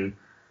she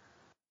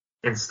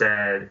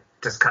instead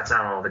just cuts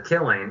out all the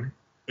killing,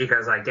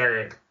 because I get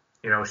it,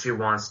 she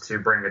wants to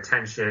bring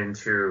attention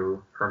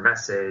to her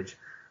message,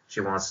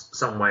 she wants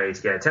some way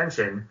to get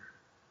attention,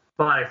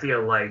 but I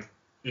feel like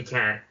you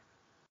can't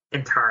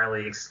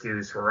entirely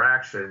excuse her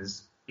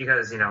actions,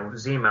 because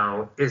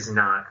Zemo is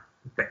not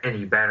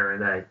any better in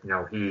that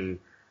he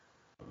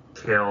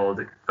killed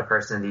a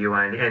person in the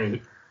UN,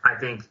 and I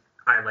think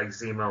I like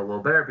Zemo a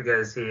little better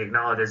because he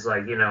acknowledges,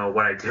 like,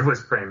 what I did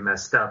was pretty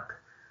messed up,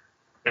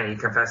 and he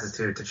confesses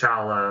to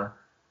T'Challa,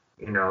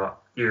 your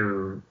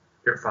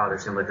father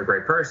seemed like a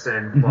great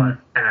person, and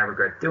I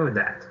regret doing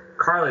that.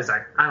 Carly's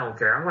like, I don't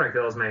care, I'm going to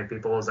kill as many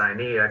people as I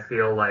need. I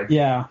feel like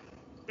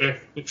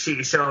if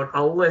she showed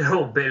a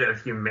little bit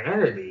of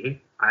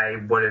humanity, I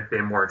would have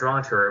been more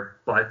drawn to her,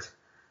 but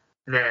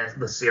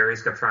the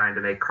series kept trying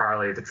to make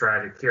Carly the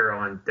tragic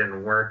hero and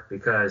didn't work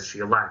because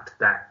she lacked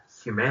that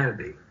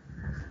humanity.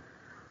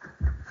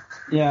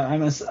 Yeah, I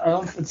mean,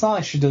 it's not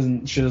like she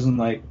doesn't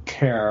like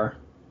care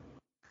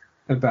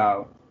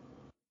about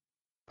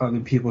other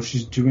people.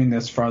 She's doing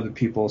this for other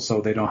people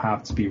so they don't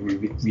have to be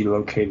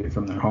relocated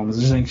from their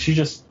homes. She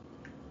just,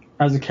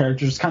 as a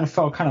character, just kind of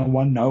felt kind of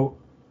one note.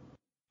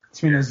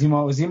 I mean,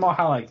 Zemo,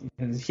 how like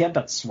he had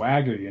that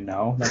swagger,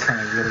 that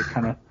kind of really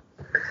kind of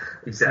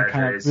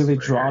really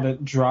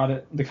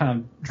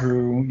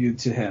drew you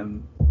to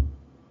him.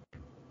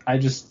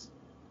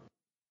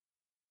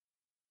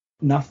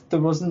 There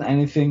wasn't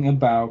anything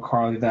about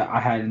Carly that I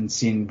hadn't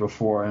seen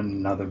before in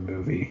another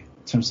movie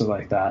in terms of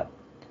like that.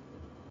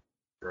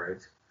 Right.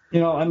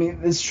 I mean,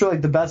 it's true.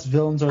 Like the best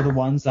villains are the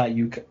ones that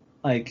you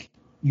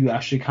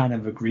actually kind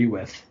of agree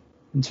with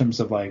in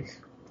terms of like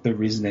the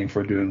reasoning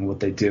for doing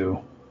what they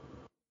do.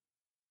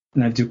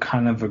 And I do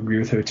kind of agree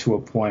with her to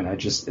a point. It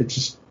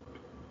just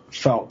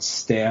felt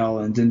stale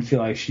and didn't feel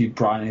like she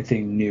brought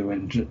anything new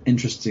and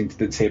interesting to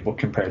the table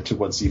compared to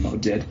what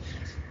Zemo did.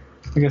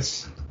 I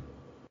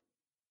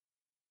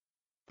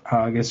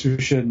guess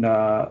we should.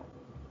 I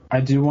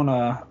do want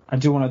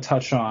to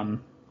touch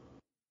on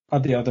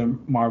the other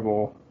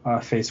Marvel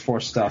Phase 4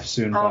 stuff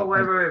soon. Oh,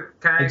 wait.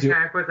 Can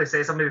I quickly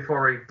say something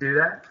before we do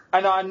that?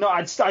 I know.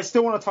 I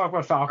still want to talk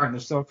about Falcon.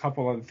 There's still a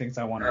couple other things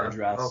I want to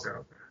address. Okay.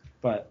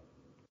 But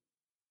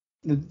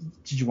did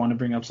you want to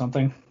bring up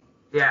something?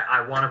 Yeah,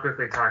 I want to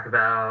quickly talk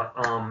about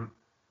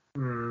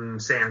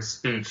Sam's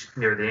speech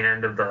near the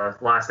end of the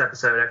last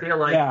episode. I feel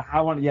like I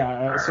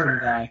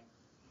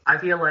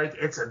feel like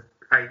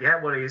I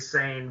get what he's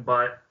saying,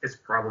 but it's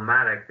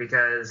problematic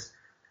because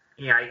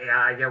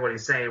I get what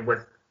he's saying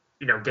with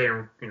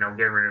getting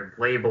rid of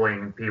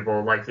labeling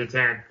people. Like you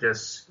can't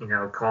just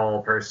call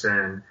a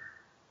person,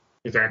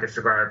 you can't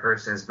disregard a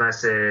person's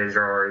message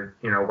or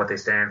what they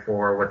stand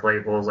for with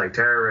labels like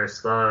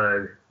terrorist,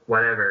 thug,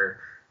 whatever.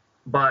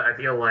 But I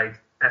feel like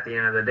at the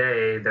end of the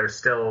day, they're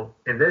still,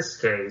 in this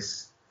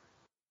case,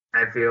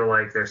 I feel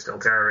like they're still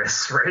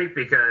terrorists, right?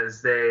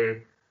 Because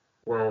they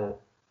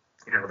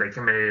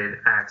committed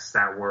acts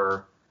that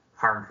were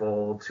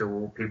harmful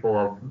to people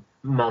of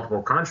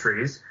multiple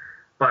countries.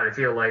 But I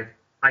feel like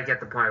I get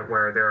the point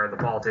where there are the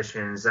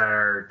politicians that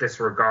are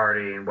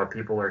disregarding what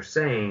people are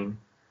saying,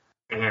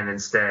 and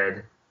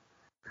instead,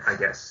 I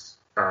guess,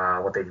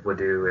 what they would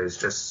do is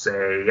just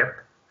say, yep,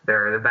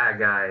 they're the bad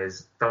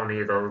guys, don't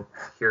need to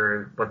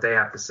hear what they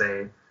have to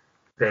say,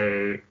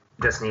 they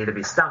just need to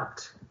be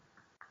stopped.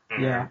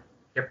 And,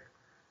 yep,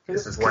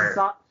 this is where...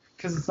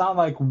 Because it's not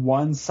like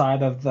one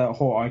side of the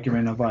whole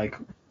argument of like,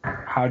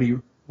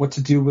 what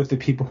to do with the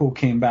people who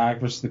came back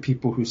versus the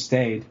people who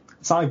stayed.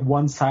 It's not like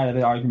one side of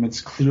the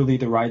argument's clearly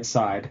the right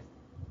side.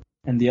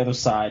 and the other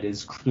side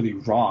is clearly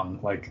wrong.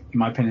 Like, in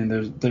my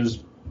opinion,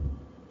 there's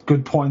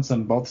good points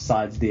on both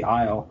sides of the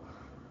aisle.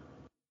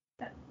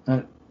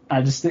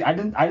 I just think I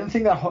didn't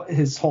think that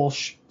his whole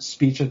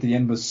speech at the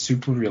end was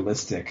super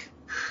realistic.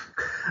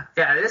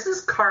 Yeah, this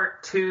is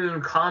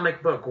cartoon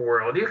comic book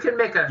world. You can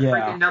make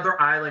freaking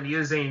another island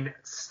using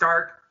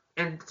Stark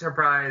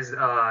Enterprise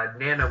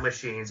nano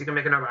machines. You can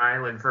make another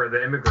island for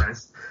the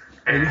immigrants.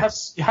 And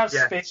you have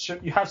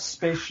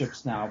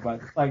spaceships now,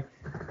 but like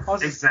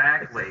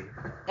exactly.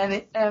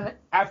 And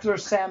after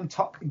Sam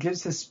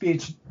gives his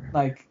speech,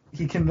 like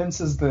he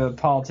convinces the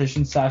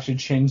politicians to actually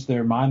change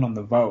their mind on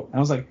the vote. And I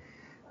was like,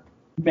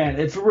 man,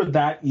 if it were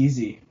that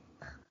easy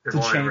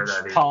to change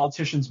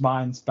politicians'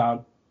 minds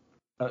about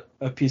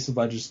a piece of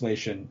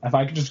legislation, if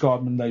I could just go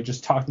up and like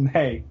just talk to them,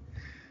 hey,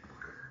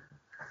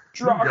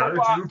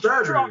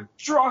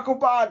 Barack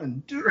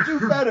Obama, do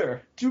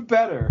better, do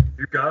better.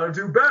 You gotta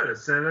do better,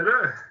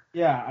 Senator.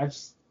 Yeah,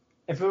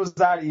 if it was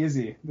that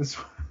easy, this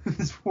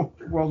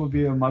world would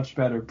be a much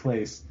better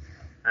place.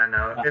 I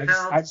know.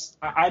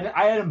 I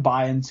didn't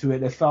buy into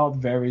it. It felt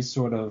very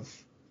sort of.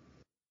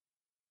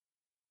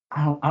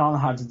 I don't know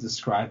how to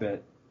describe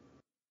it.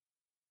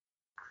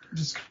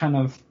 Just kind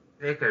of.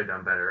 They could have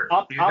done better.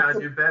 You gotta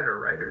do better,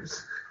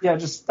 writers. Yeah,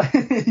 just like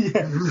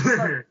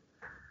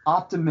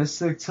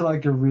optimistic to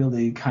like a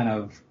really kind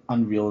of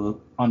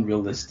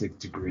unrealistic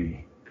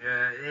degree.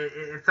 Yeah,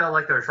 it felt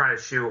like they were trying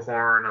to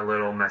shoehorn a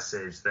little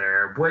message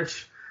there,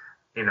 which,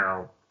 you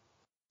know,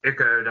 it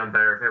could have done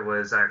better if it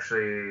was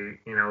actually,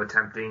 you know,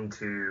 attempting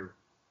to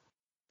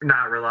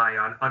not rely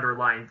on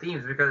underlying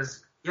themes.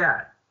 Because,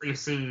 yeah, you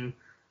see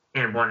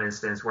in one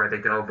instance where they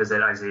go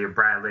visit Isaiah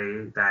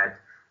Bradley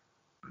that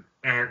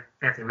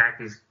Anthony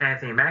Mackie's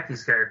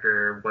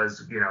character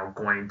was, you know,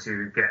 going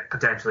to get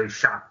potentially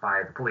shot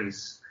by the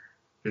police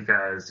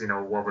because, you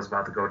know, what was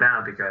about to go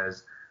down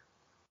because,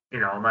 you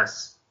know,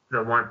 unless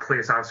the one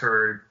police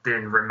officer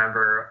didn't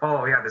remember,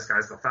 oh, yeah, this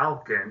guy's the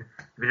Falcon.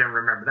 If he didn't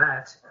remember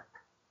that,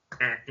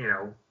 and, you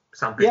know,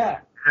 something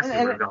has to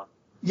have gone.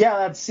 Yeah,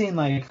 that scene,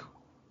 like,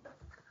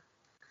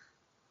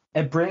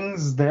 it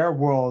brings their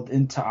world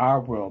into our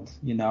world,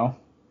 you know?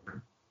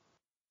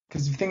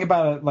 Because if you think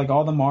about it, like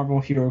all the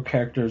Marvel hero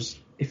characters,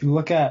 if you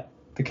look at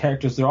the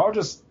characters, they're all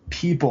just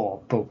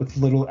people, but with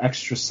little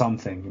extra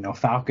something. You know,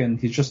 Falcon,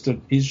 he's just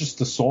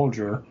a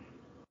soldier,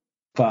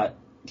 but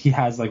he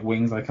has like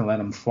wings that can let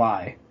him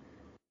fly.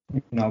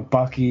 You know,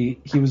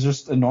 Bucky, he was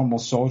just a normal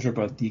soldier,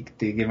 but they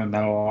gave him a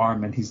metal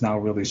arm, and he's now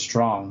really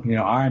strong. You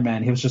know, Iron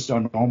Man, he was just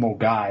a normal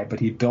guy, but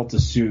he built a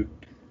suit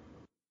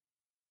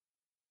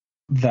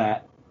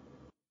that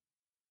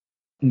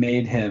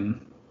made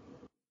him.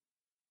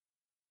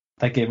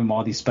 That gave him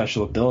all these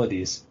special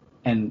abilities,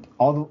 and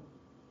all the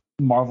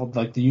Marvel,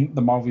 like the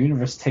Marvel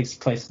universe, takes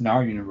place in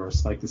our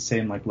universe, like the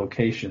same like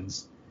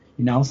locations.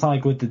 You know, it's not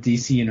like with the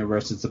DC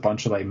universe, it's a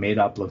bunch of like made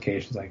up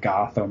locations like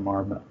Gotham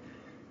or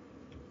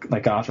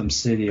like Gotham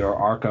City or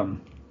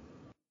Arkham.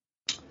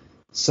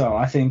 So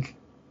I think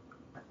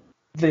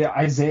the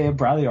Isaiah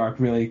Bradley arc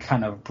really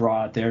kind of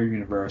brought their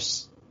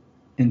universe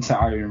into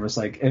our universe.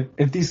 Like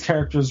if these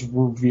characters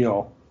were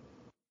real,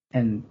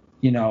 and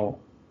you know.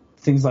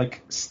 Things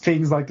like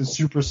the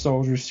super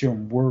soldier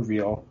serum were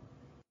real.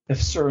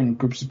 If certain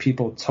groups of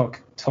people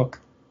took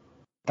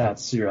that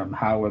serum,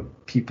 how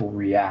would people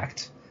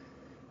react?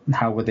 And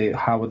how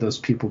would those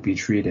people be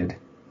treated?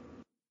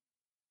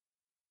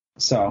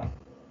 So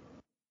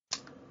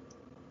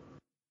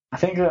I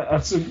think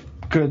that's a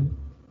good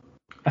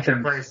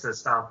place to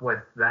stop with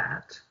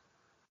that.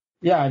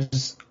 Yeah, I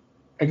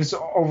guess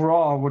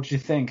overall, what do you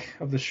think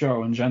of the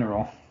show in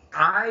general?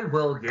 I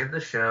will give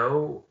the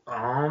show,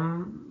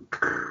 I'll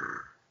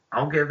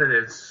give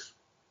it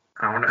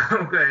I don't know.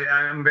 Okay,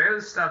 I'm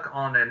barely stuck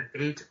on an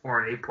 8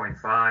 or an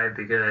 8.5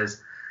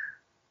 because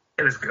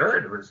it was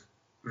good. It was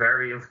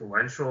very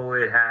influential.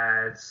 It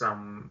had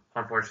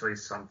unfortunately,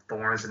 some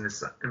thorns in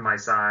my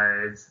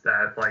sides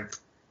that, like,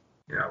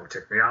 you know,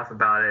 ticked me off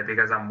about it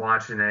because I'm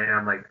watching it and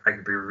I'm like, I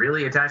could be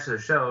really attached to the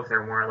show if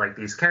there weren't, like,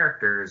 these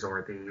characters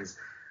or these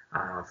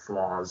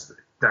flaws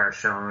that are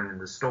shown in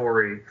the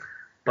story.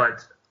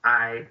 But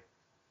I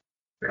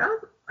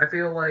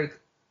feel like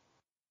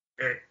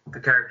the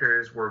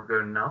characters were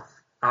good enough.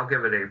 I'll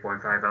give it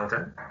 8.5 out of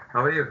 10. How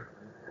about you?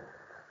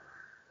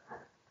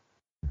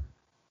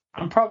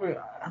 I'm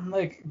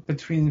like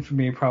between, for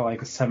me, probably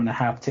like a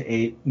 7.5 to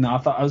 8. No, I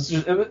thought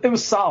it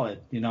was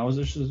solid. You know, it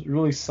was just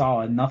really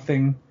solid.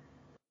 Nothing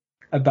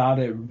about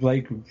it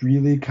like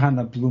really kind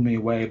of blew me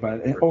away,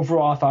 but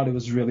overall I thought it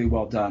was really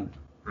well done.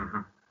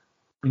 Mm-hmm.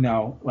 You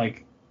know,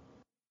 like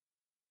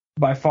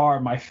by far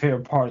my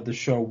favorite part of the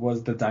show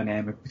was the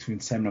dynamic between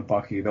Sam and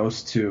Bucky.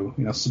 Those two,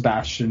 you know,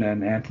 Sebastian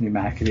and Anthony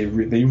Mackie,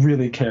 they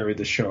really carried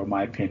the show, in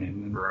my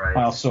opinion. And right.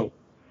 I also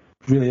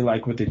really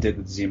like what they did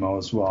with Zemo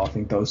as well. I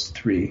think those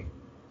three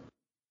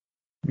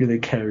really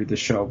carried the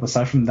show. But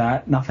aside from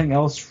that, nothing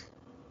else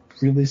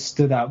really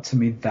stood out to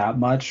me that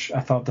much.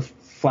 I thought the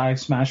Flag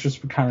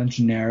Smashers were kind of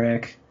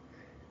generic.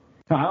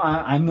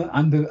 I'm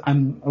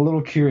a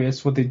little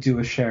curious what they do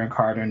with Sharon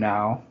Carter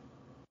now.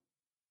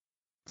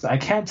 I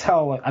can't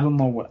tell. Like, I don't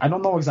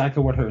know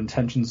exactly what her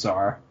intentions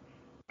are.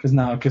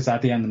 Because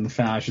at the end in the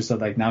finale, she said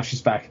like now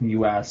she's back in the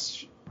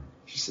U.S.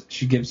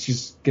 She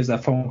gives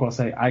that phone call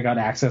saying I got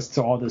access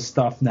to all this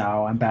stuff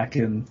now. I'm back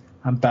in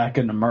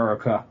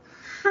America.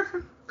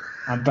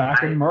 I'm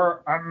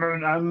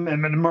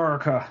in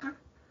America.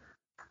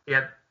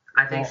 Yep.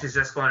 I think she's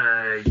just going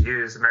to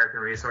use American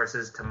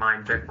resources to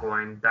mine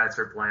Bitcoin. That's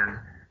her plan.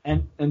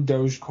 And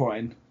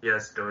Dogecoin.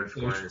 Yes,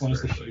 Dogecoin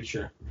is the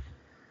future.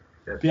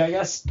 Yep. But yeah, I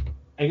guess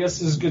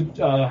this is good.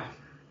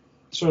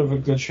 Sort of a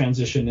good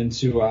transition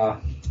into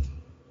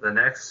the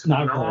next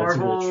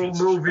Marvel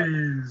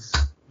movies.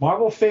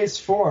 Marvel Phase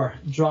 4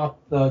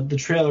 dropped the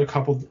trailer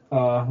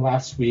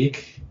last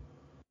week.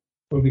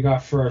 What we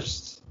got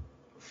first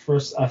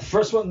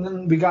one,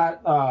 then we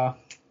got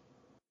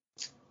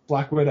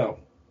Black Widow.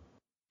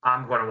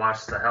 I'm going to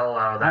watch the hell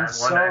out of that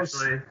one,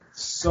 actually.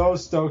 So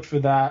stoked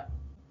for that.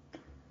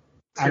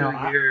 2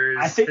 years.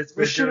 I think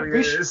we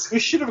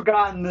should have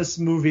gotten this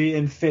movie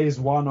in Phase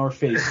 1 or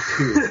Phase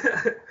 2.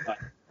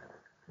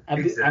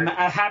 Exactly. I'm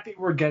happy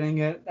we're getting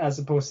it as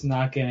opposed to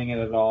not getting it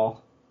at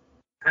all.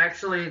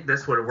 Actually,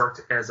 this would have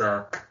worked as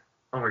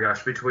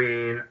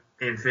between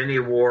Infinity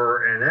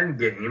War and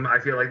Endgame. I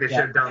feel like they should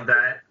have done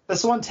that.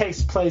 This one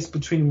takes place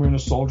between Winter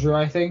Soldier,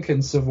 I think,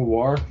 and Civil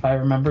War, if I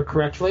remember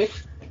correctly.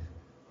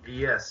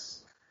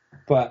 Yes.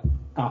 But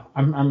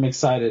I'm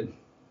excited.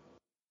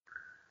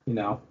 You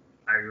know.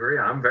 I agree.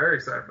 I'm very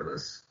excited for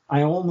this.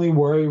 I only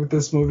worry with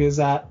this movie is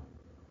that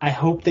I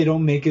hope they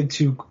don't make it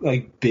too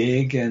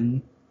big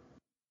and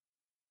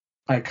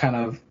kind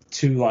of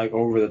too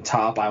over the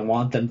top. I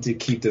want them to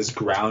keep this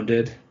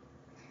grounded.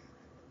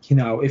 You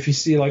know, if you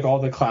see all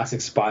the classic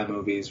spy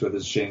movies, whether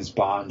it's James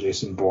Bond,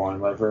 Jason Bourne,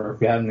 whatever,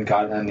 we haven't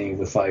gotten any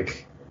with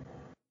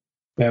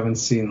we haven't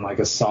seen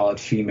a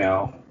solid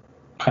female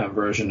kind of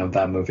version of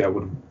that movie.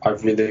 I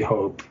really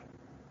hope.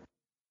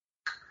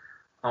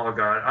 Oh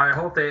god, I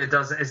hope that it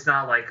doesn't. It's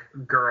not like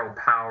Girl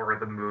Power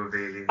the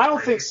movie. I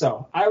don't think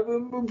so.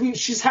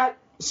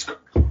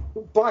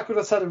 Black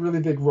Widow's had a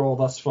really big role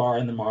thus far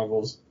in the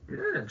Marvels.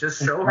 Yeah,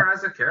 just show her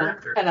as a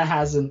character. And I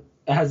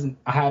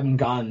haven't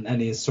gotten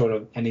any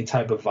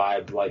type of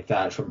vibe like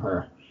that from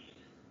her.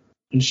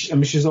 And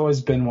she's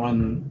always been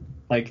one,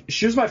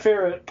 she was my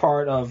favorite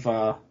part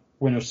of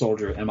Winter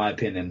Soldier, in my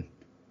opinion.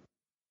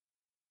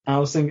 And I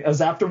was thinking,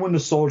 as after Winter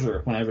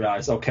Soldier, when I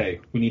realized,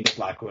 okay, we need a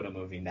Black Widow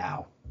movie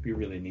now. We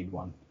really need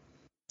one.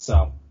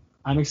 So,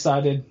 I'm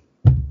excited.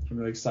 I'm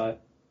really excited.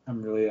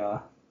 I'm really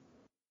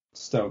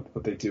stoked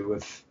what they do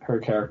with her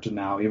character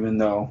now, even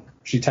though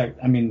she's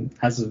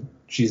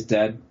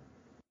dead.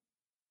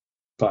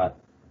 But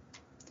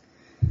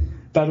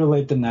better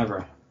late than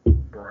never.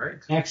 Right.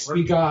 Next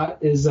we have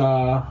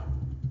The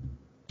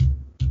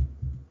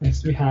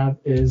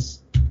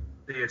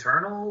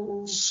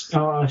Eternals?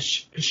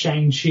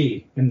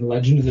 Shang-Chi and the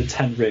Legend of the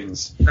Ten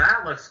Rings.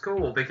 That looks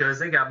cool because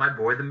they got my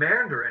boy the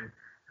Mandarin.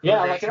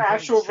 Yeah, an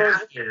actual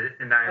version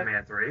in Iron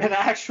Man 3. An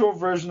actual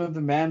version of the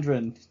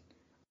Mandarin.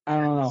 I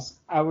don't know.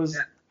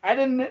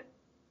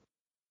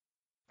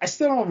 I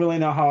still don't really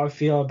know how I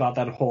feel about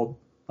that whole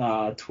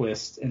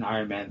twist in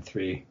Iron Man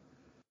 3.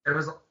 It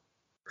was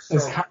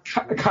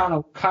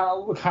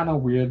kind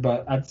of weird,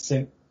 but I'd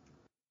say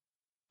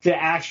the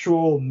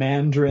actual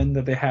Mandarin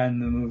that they had in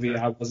the movie,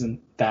 I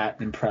wasn't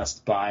that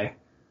impressed by.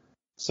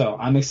 So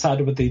I'm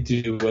excited what they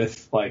do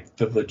with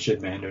the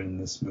legit Mandarin in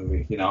this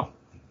movie. You know,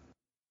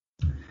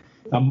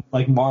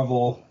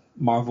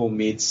 Marvel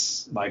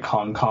meets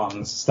Hong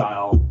Kong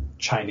style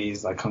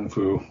Chinese kung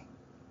fu.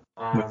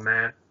 Oh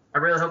man, I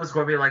really hope it's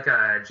going to be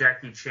a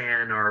Jackie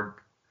Chan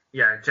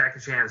Jackie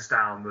Chan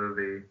style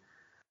movie.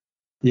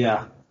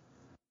 Yeah.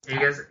 You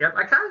guys, yep,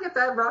 I kind of get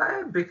that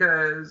vibe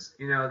because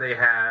they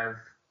have,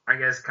 I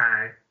guess,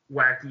 kind of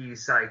wacky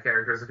side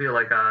characters. I feel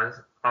like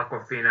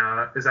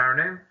Awkwafina, is that her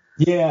name?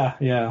 Yeah.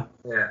 Yeah,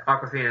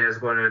 Awkwafina is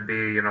going to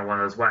be one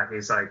of those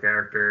wacky side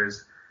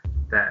characters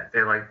that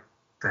they like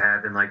to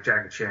have in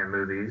Jackie Chan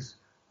movies.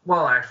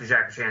 Well, actually,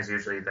 Jackie Chan's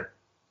usually the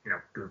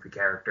goofy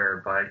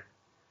character, but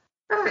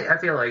I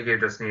feel like you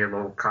just need a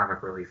little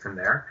comic relief in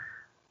there.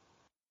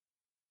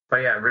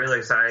 But yeah, really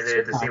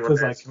excited to see what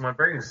this one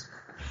brings.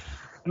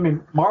 I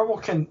mean, Marvel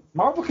can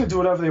do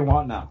whatever they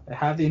want now. They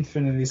have the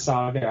Infinity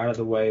Saga out of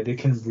the way. They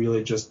can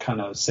really just kind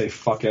of say,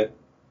 "Fuck it,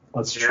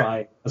 let's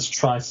try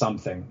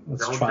something.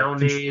 Let's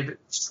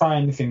try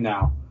anything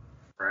now."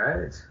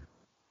 Right.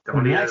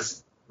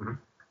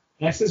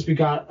 Next is we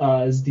got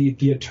is the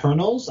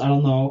Eternals. I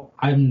don't know.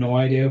 I have no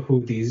idea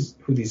who these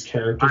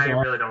characters are. I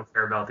really don't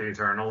care about the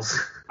Eternals.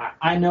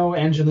 I know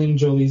Angelina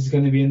Jolie's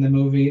going to be in the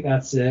movie.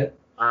 That's it.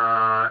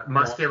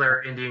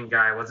 Muscular Indian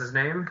guy. What's his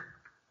name?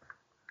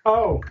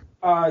 Oh.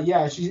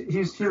 Yeah, he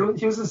was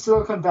in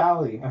Silicon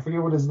Valley. I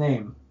forget what his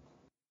name.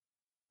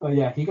 But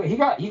yeah, he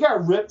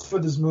got ripped for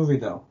this movie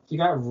though. He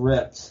got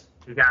ripped.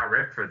 He got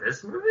ripped for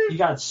this movie? He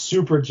got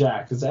super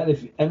jacked. Is that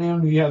if anyone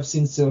of you have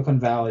seen Silicon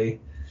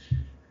Valley?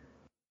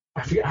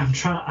 I'm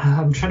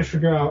trying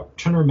to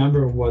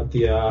remember what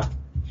the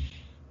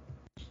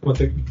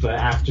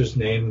actor's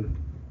name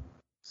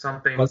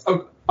something was.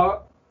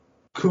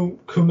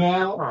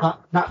 Kumail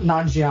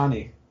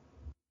Nanjiani.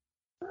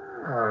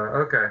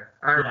 Oh, okay.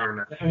 I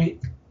remember that. I mean,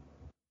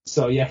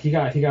 so yeah, he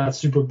got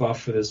super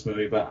buff for this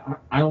movie,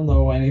 but I don't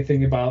know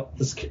anything about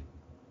this.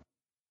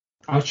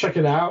 I'll check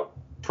it out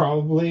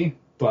probably,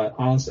 but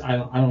honestly, I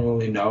don't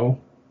really know.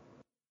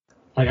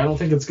 Like, I don't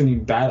think it's gonna be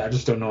bad. I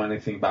just don't know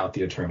anything about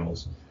the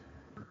Eternals.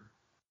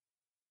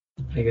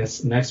 I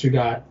guess next we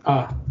got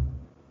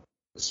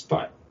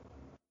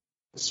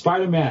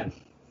Spider-Man.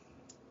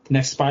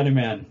 Next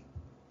Spider-Man.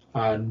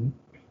 I'm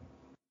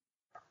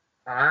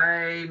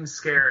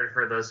scared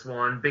for this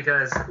one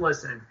because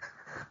listen,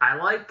 I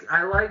like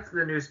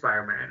the new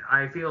Spider-Man.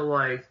 I feel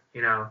like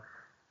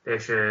they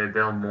should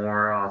build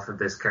more off of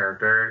this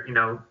character.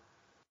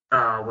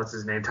 What's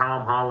his name?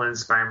 Tom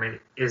Holland's Spider-Man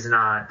is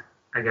not,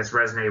 I guess,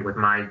 resonated with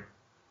my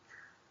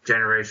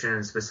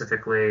generation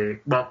specifically.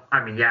 Well,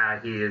 I mean,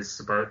 yeah, he is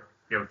about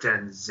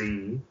Gen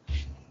Z,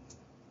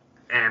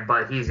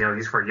 but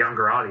he's for a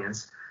younger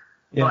audience.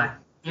 Yeah. But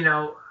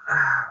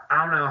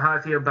I don't know how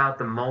I feel about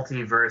the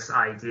multiverse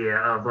idea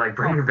of like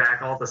bringing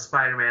back all the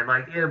Spider-Man.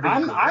 Like it'll be.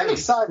 I'm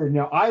excited.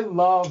 I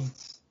loved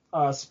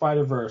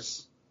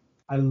Spider-Verse.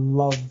 I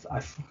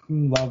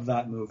fucking love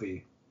that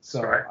movie.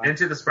 So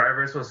Into the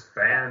Spider-Verse was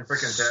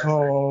fan-freaking-tastic.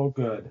 So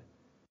good.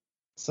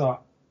 So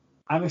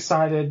I'm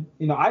excited.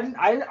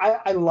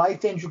 I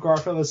liked Andrew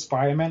Garfield as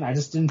Spider-Man. I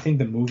just didn't think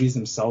the movies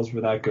themselves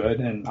were that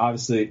good. And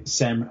obviously, the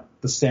Sam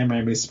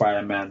Raimi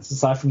Spider-Man,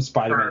 aside from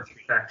Spider-Man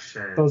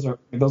 3,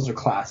 those are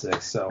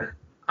classics. So.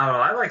 Oh,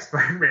 I like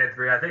Spider-Man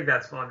 3. I think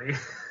that's funny.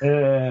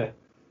 Yeah,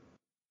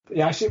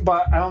 actually,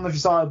 but I don't know if you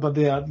saw it, but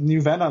the new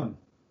Venom.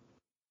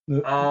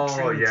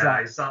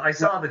 I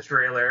saw the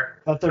trailer.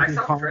 Let there be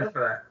Carnage.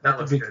 That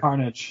looks good.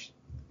 Carnage.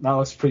 That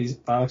looks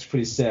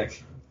pretty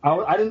sick.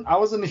 I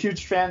wasn't a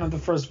huge fan of the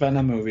first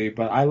Venom movie,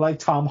 but I like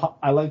Tom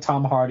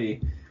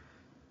Hardy.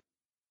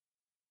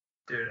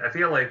 Dude, I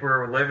feel like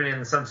we're living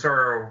in some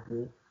sort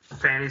of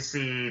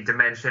fantasy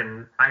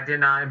dimension. I did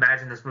not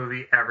imagine this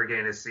movie ever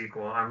getting a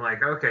sequel. I'm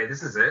like, okay,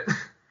 this is it.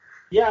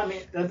 Yeah, I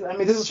mean,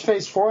 this is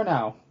Phase 4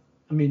 now.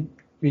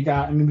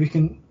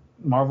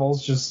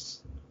 Marvel's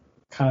just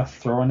kind of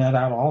throwing it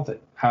out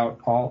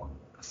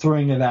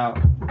throwing it out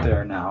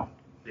there now.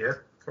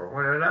 Yep,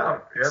 throwing it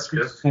out. Yep,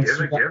 just give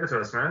it to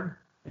us, man.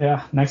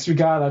 Yeah, next we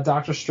got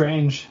Doctor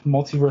Strange,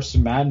 Multiverse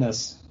of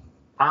Madness.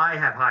 I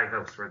have high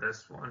hopes for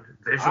this one.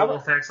 Visual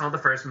effects on the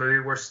first movie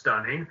were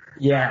stunning.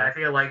 Yeah. And I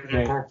feel like the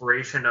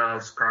incorporation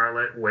of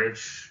Scarlet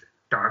Witch,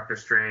 Doctor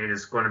Strange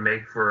is going to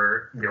make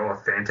for a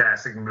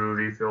fantastic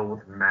movie filled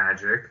with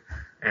magic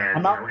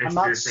and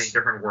introducing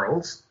different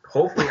worlds.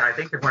 Hopefully, I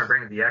think they're going to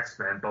bring the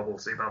X-Men, but we'll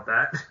see about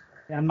that.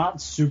 Yeah, I'm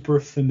not super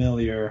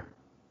familiar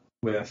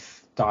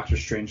with Doctor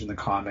Strange in the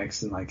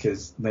comics and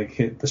his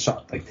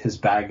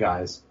bad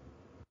guys.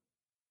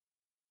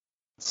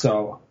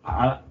 So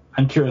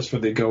I'm curious where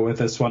they go with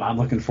this one. I'm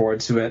looking forward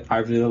to it. I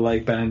really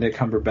like Benedict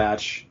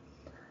Cumberbatch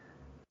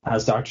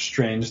as Doctor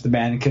Strange. The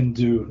man can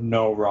do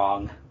no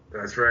wrong.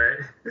 That's right.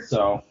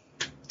 So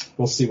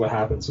we'll see what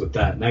happens with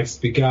that.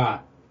 Next, we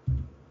got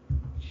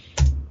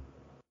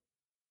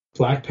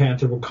Black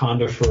Panther: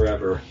 Wakanda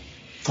Forever.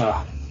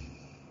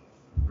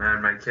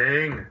 Man, my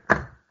king.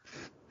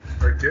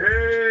 My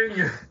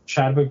king.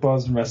 Chadwick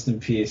Boseman, rest in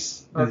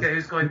peace. Okay,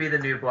 who's going to be the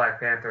new Black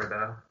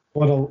Panther,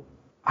 though?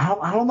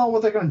 I don't know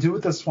what they're going to do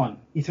with this one.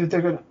 Either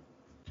they're going to...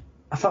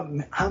 I thought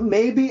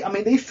maybe... I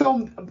mean, they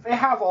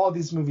have all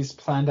these movies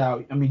planned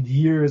out,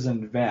 years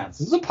in advance.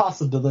 There's a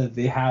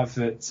possibility they have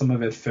some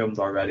of it filmed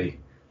already.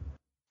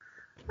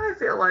 I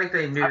feel like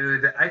they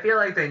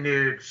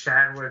knew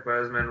Chadwick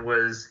Boseman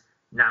was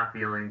not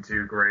feeling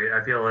too great.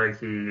 I feel like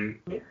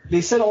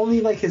They said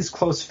only, his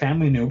close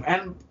family knew.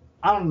 And,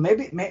 I don't know,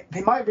 maybe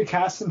they might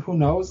recast him, who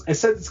knows? It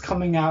said it's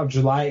coming out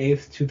July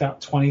 8th,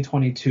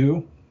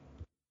 2022.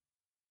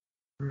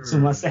 So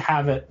unless they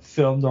have it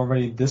filmed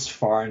already this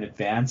far in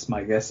advance,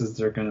 my guess is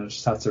they're going to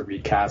just have to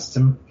recast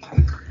him.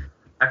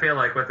 I feel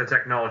like with the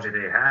technology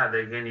they have,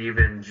 they can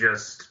even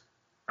just,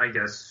 I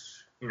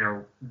guess,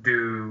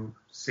 do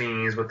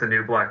scenes with the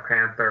new Black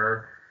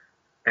Panther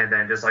and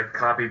then just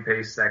copy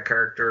paste that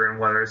character in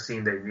whatever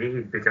scene they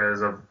need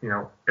because of,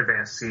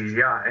 advanced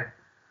CGI.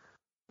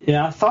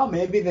 Yeah, I thought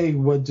maybe they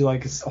would do a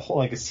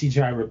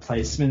CGI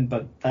replacement,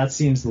 but that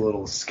seems a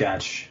little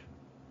sketch.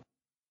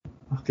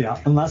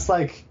 Yeah, unless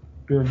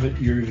your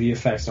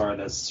VFX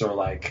artists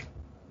are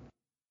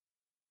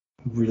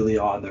really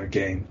on their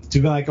game.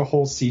 Doing a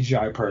whole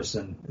CGI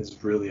person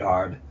is really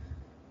hard.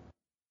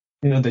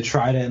 They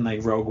tried it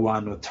in Rogue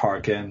One with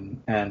Tarkin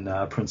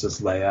and Princess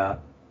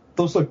Leia.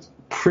 Those looked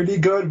pretty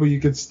good, but you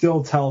could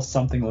still tell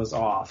something was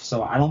off.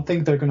 So I don't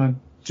think they're gonna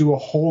do a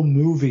whole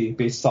movie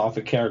based off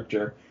a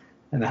character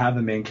and have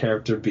the main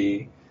character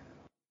be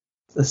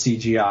a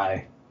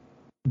CGI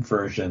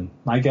version.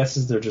 My guess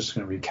is they're just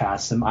gonna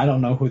recast him. I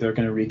don't know who they're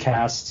gonna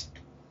recast.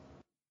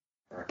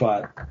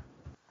 But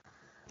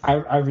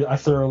I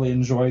thoroughly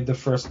enjoyed the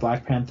first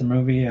Black Panther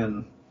movie,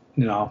 and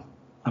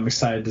I'm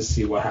excited to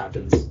see what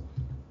happens,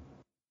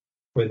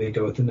 where they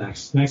go with the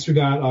next. Next, we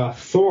got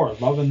Thor: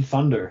 Love and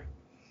Thunder.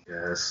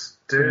 Yes.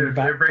 Dude,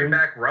 they're bringing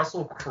back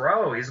Russell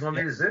Crowe. He's going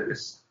to be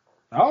Zeus.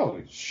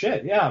 Oh,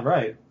 shit. Yeah,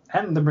 right.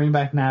 And they're bringing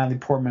back Natalie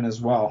Portman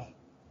as well.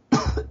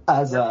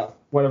 As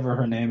whatever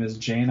her name is,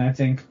 Jane, I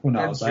think. Who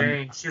knows?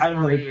 Jane. She's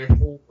going to be a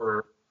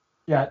Thor.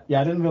 Yeah,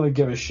 I didn't really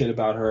give a shit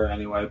about her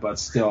anyway, but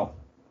still.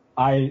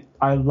 I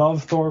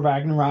love Thor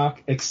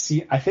Ragnarok. I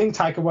think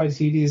Taika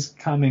Waititi's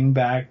coming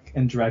back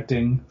and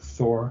directing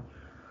Thor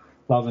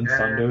Love and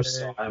Thunder,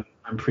 so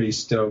I'm pretty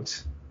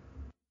stoked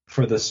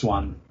for this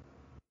one.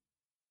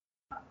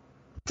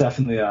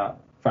 Definitely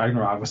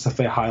Ragnarok was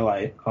definitely a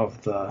highlight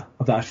of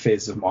that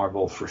phase of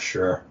Marvel for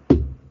sure.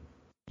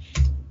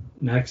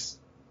 Next,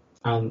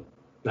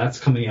 that's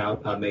coming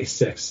out May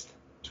 6th,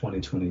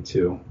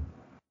 2022.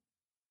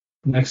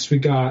 Next we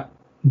got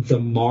The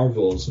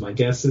Marvels. My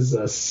guess is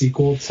a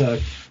sequel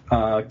to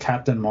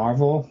Captain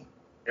Marvel.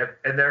 Yep,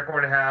 and they're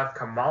going to have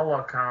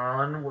Kamala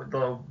Khan with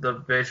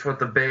the bitch with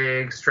the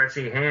big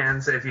stretchy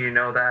hands. If you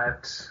know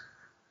that.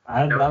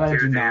 I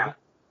do not.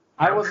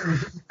 I wasn't.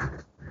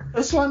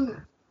 This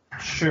one,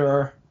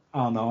 sure.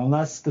 I don't know.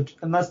 Unless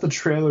the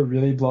trailer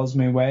really blows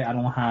me away, I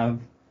don't have.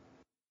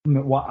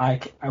 What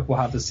I will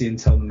have to see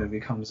until the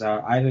movie comes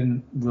out. I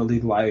didn't really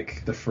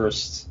like the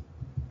first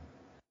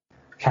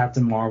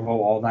Captain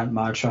Marvel all that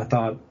much. I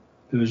thought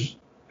it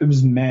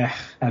was meh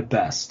at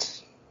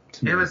best.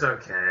 It was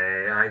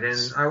okay.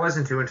 I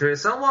wasn't too into it.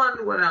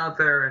 Someone went out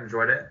there and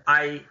enjoyed it.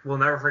 I will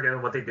never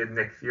forget what they did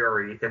Nick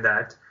Fury in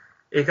that,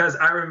 because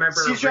I remember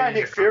CGI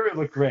Nick Fury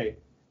looked great.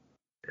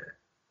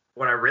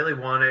 What I really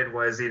wanted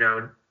was,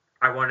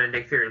 I wanted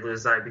Nick Fury to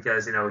lose his eye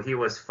because, he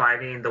was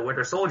fighting the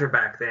Winter Soldier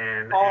back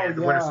then, and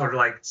the Winter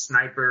Soldier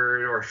sniped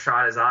or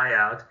shot his eye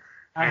out.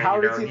 And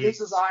how did he lose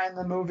his eye in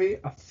the movie?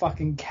 A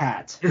fucking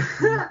cat.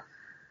 Yeah,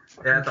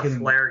 the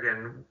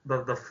Flargan,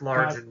 the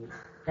Flargan.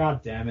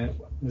 God damn it!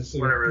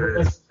 Whatever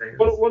it is.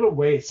 What a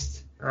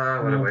waste.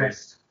 What a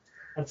waste.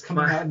 That's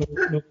coming out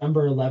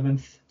November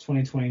 11th,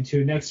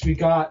 2022. Next, we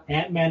got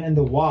Ant-Man and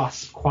the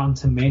Wasp: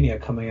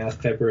 Quantumania coming out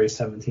February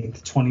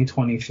 17th,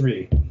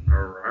 2023. All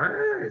right.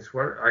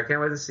 I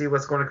can't wait to see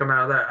what's going to come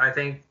out of that. I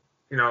think,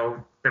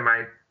 they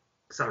might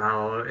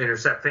somehow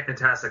intercept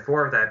Fantastic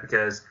Four with that,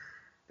 because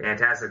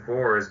Fantastic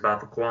Four is about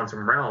the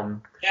quantum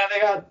realm.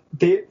 Yeah,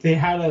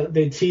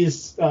 they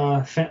teased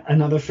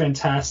another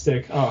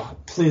Fantastic. Oh,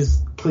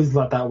 please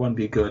let that one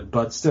be good.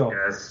 But still,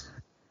 yes.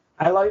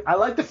 I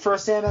like the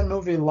first Ant-Man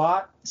movie a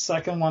lot.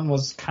 Second one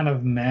was kind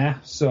of meh.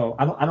 So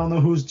I don't know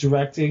who's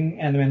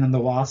directing Ant-Man and the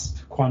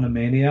Wasp: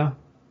 Quantumania,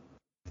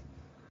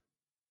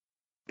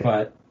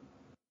 but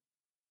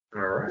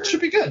all right, it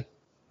should be good.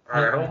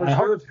 I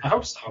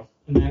hope so.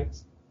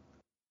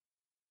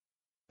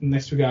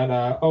 Next we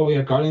got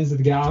Guardians of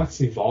the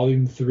Galaxy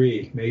Volume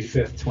 3, May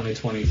 5th,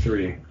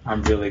 2023.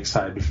 I'm really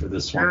excited for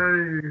this one.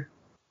 Hey,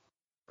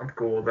 I'm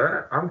cool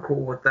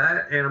with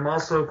that. And I'm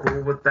also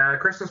cool with that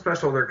Christmas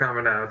special they're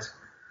coming out.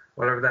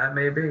 Whatever that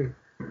may be.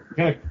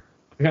 They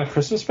got a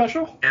Christmas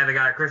special? Yeah, they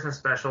got a Christmas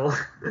special.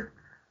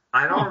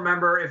 I don't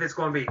remember if it's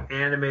going to be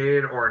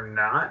animated or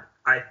not.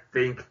 I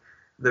think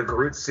the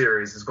Groot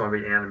series is going to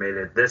be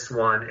animated. This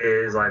one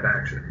is live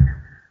action.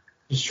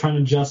 Just trying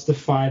to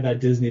justify that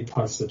Disney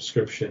Plus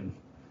subscription.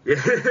 Yeah.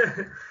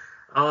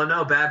 Oh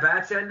no, Bad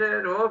Batch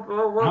ended.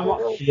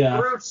 Yeah.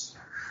 Roots.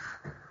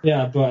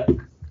 Yeah, but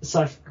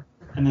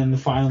and then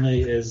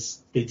finally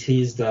is they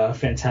teased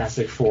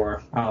Fantastic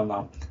Four. I don't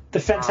know. The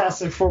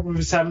Fantastic Four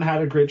movies haven't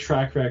had a great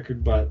track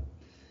record, but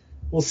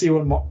we'll see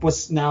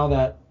what's now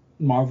that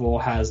Marvel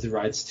has the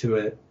rights to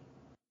it.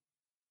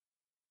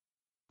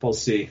 We'll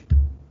see.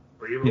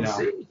 We'll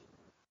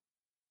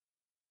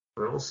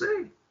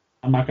see.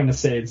 I'm not going to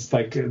say it's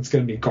going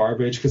to be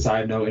garbage because I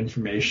have no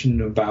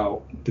information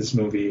about this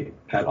movie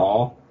at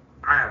all.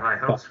 I have high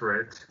hopes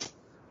for it.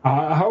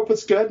 I hope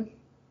it's good.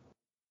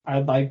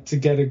 I'd like to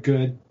get a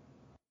good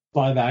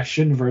live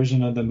action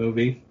version of the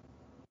movie.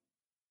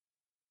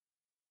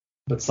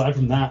 But aside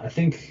from that, I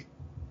think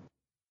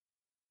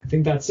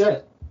that's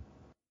it.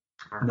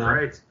 All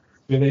right.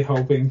 Really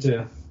hoping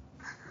to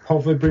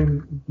hopefully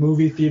bring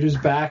movie theaters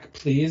back,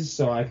 please,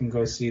 so I can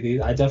go see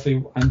these. I'm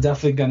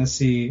definitely going to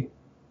see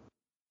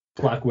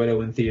Black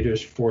Widow in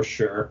theaters for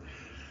sure.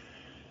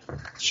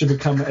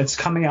 It's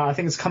coming out. I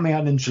think it's coming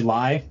out in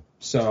July.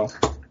 So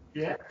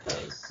yeah,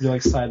 really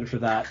excited for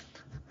that.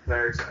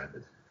 Very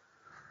excited.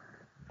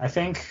 I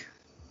think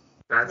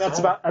that's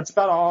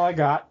about all I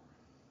got.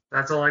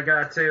 That's all I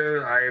got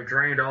too. I have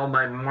drained all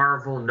my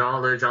Marvel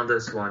knowledge on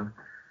this one.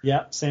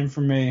 Yeah, same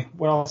for me.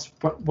 What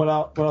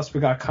else we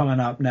got coming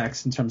up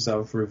next in terms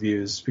of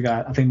reviews? We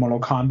got, I think, Mortal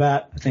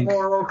Kombat.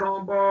 Mortal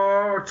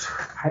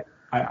Kombat.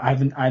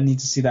 I need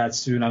to see that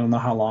soon. I don't know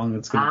how long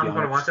it's going to be. I'm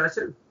going to watch that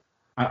too.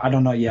 I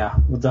don't know. Yeah,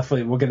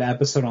 we'll get an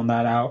episode on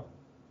that out.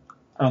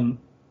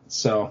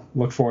 So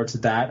look forward to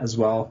that as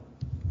well.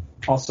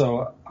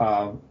 Also,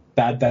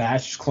 Bad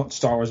Batch,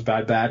 Star Wars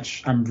Bad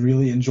Batch. I'm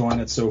really enjoying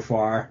it so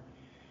far.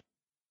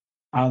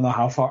 I don't know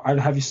how far.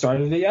 Have you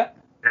started it yet?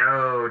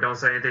 No, don't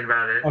say anything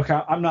about it. Okay,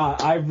 I'm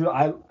not.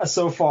 I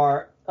so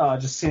far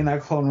just seeing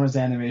that Clone Wars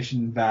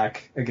animation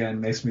back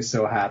again makes me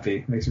so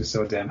happy. Makes me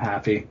so damn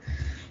happy.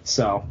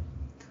 So,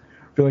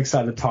 really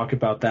excited to talk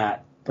about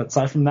that. But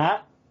aside from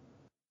that,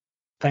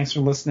 thanks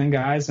for listening,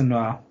 guys, and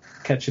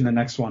catch you in the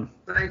next one.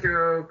 Thank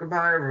you.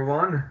 Goodbye,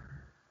 everyone.